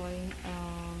 actually,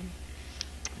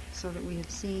 so that we have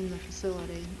seen the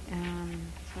facility, and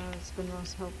it's been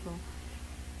most helpful.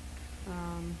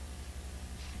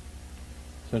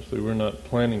 Essentially, we're not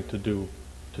planning to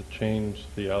change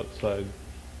the outside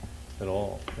at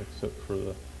all, except for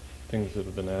the things that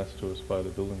have been asked to us by the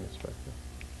building inspector.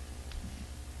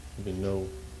 There'll be no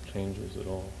changes at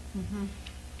all. Mm-hmm.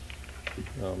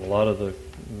 A lot of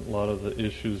the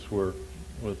issues were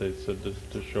where they said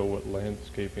to show what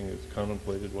landscaping is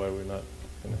contemplated, why we're not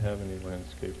going to have any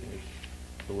landscaping.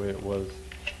 It's the way it was,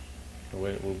 the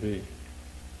way it will be.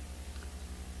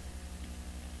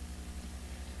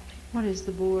 What is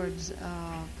the board's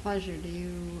pleasure? Do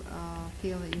you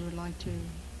feel that you would like to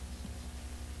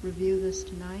review this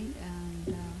tonight,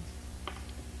 and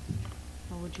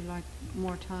or would you like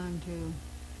more time to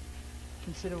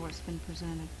consider what's been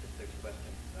presented? Just a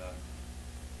question.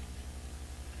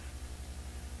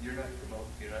 You're not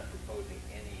proposing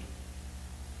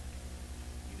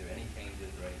either any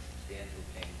changes or any substantial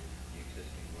changes to the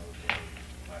existing roadway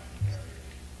parking area?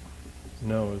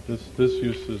 No, this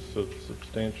use is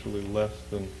substantially less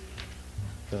than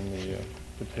the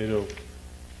potato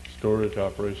storage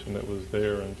operation that was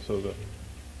there, and so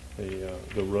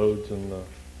the roads and the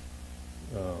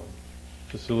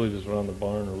facilities around the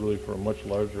barn are really for a much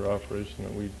larger operation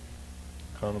than we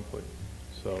contemplate.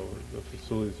 So the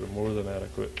facilities are more than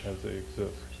adequate as they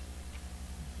exist.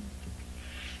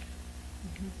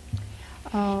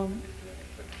 Mm-hmm.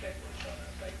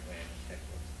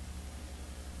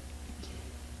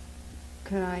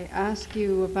 Could I ask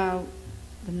you about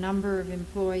the number of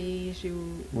employees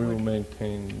you... We will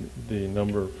maintain the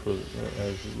number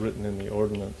as written in the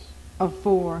ordinance. Of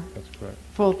 4? That's correct.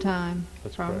 Full-time,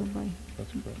 That's probably? Correct.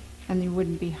 That's correct. And you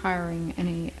wouldn't be hiring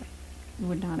any,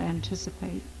 would not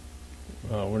anticipate?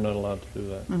 We're not allowed to do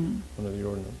that under the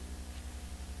ordinance.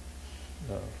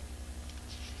 Madam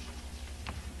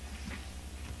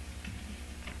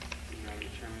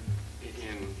Chairman,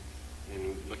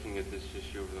 in looking at this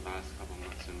issue over the last couple of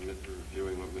months and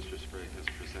reviewing what Mr. Sprague has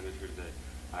presented here today,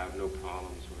 I have no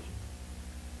problems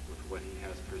with what he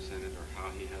has presented or how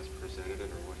he has presented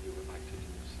it or what he would like to do.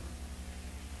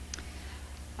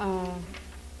 So.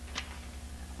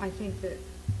 I think that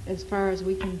as far as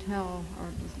we can tell, or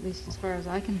at least as far as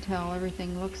I can tell,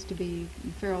 everything looks to be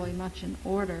fairly much in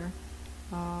order.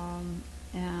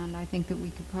 And I think that we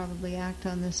could probably act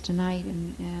on this tonight.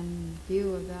 In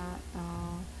view of that,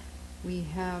 we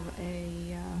have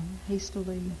a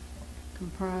hastily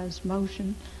comprised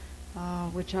motion,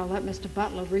 which I'll let Mr.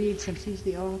 Butler read since he's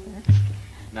the author.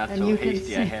 Not so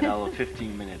hasty. I had all of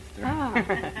 15 minutes there.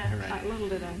 Right. Little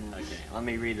did I know. Okay, let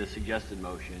me read the suggested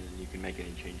motion, and you can make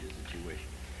any changes that you wish.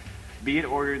 Be it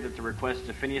ordered that the request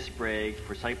to Phineas Sprague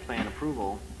for site plan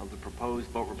approval of the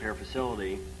proposed boat repair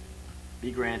facility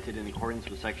be granted in accordance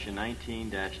with Section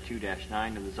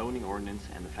 19-2-9 of the zoning ordinance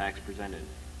and the facts presented.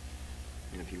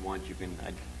 And if you want, you can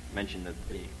mention that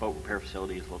the boat repair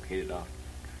facility is located off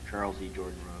Charles E.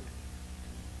 Jordan Road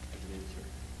as an insert.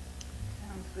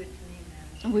 Sounds good to me,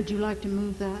 Madam. Would you like to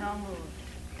move that? So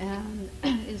moved.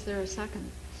 And is there a second?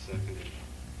 Seconded.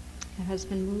 It has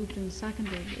been moved and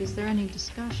seconded. Is there any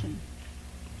discussion?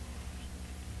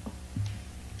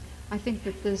 I think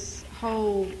that this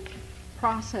whole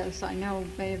process, I know,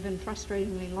 may have been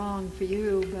frustratingly long for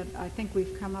you, but I think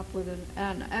we've come up with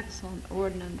an excellent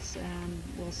ordinance and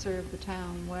will serve the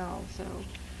town well. So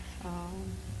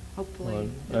hopefully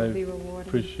it'll be rewarding. I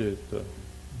appreciate the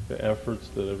efforts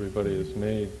that everybody has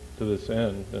made to this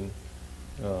end, and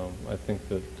I think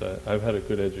that I've had a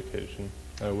good education.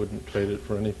 I wouldn't trade it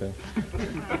for anything.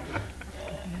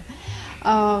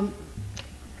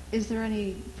 Is there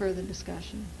any further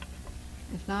discussion?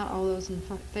 If not, all those in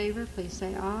favor, please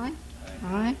say aye.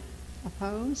 Aye.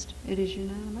 Opposed? It is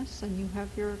unanimous, and you have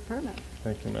your permit.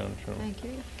 Thank you, Madam Chairman. Thank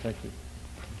you. Thank you.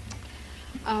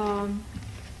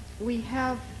 We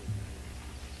have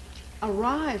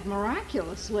arrived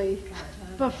miraculously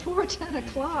before 10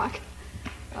 o'clock.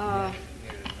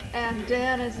 And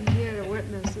Dan isn't here to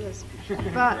witness this.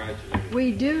 But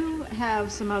we do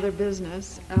have some other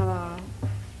business,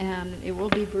 and it will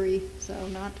be brief, so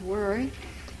not to worry.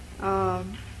 I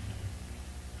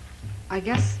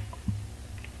guess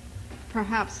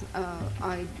perhaps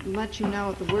I let you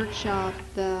know at the workshop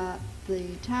that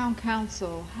the town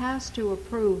council has to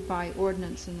approve by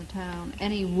ordinance in the town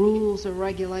any rules or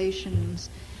regulations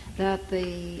that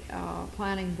the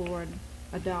planning board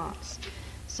adopts.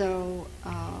 So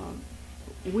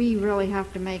we really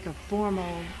have to make a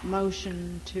formal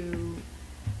motion to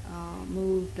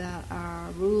move that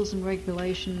our rules and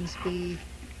regulations be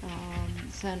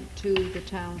sent to the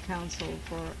town council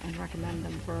and recommend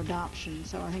them for adoption.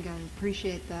 So I think I would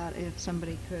appreciate that if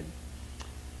somebody could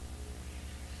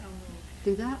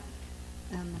do that.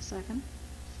 And the second?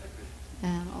 Second.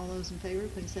 And all those in favor,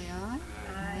 please say aye.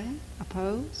 Aye.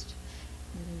 Opposed?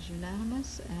 It is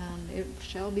unanimous, and it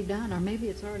shall be done, or maybe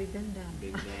it's already been done.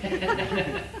 We'll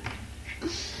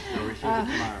receive it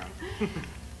tomorrow.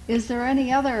 Is there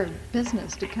any other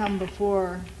business to come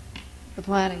before the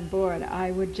planning board?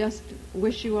 I would just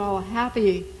wish you all a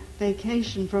happy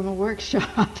vacation from a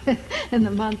workshop in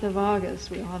the month of August.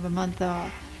 We'll have a month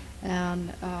off.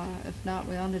 And if not,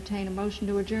 we'll entertain a motion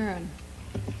to adjourn.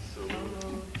 So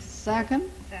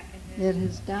Second? Second. It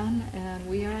is done, and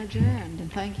we are adjourned,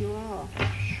 and thank you all.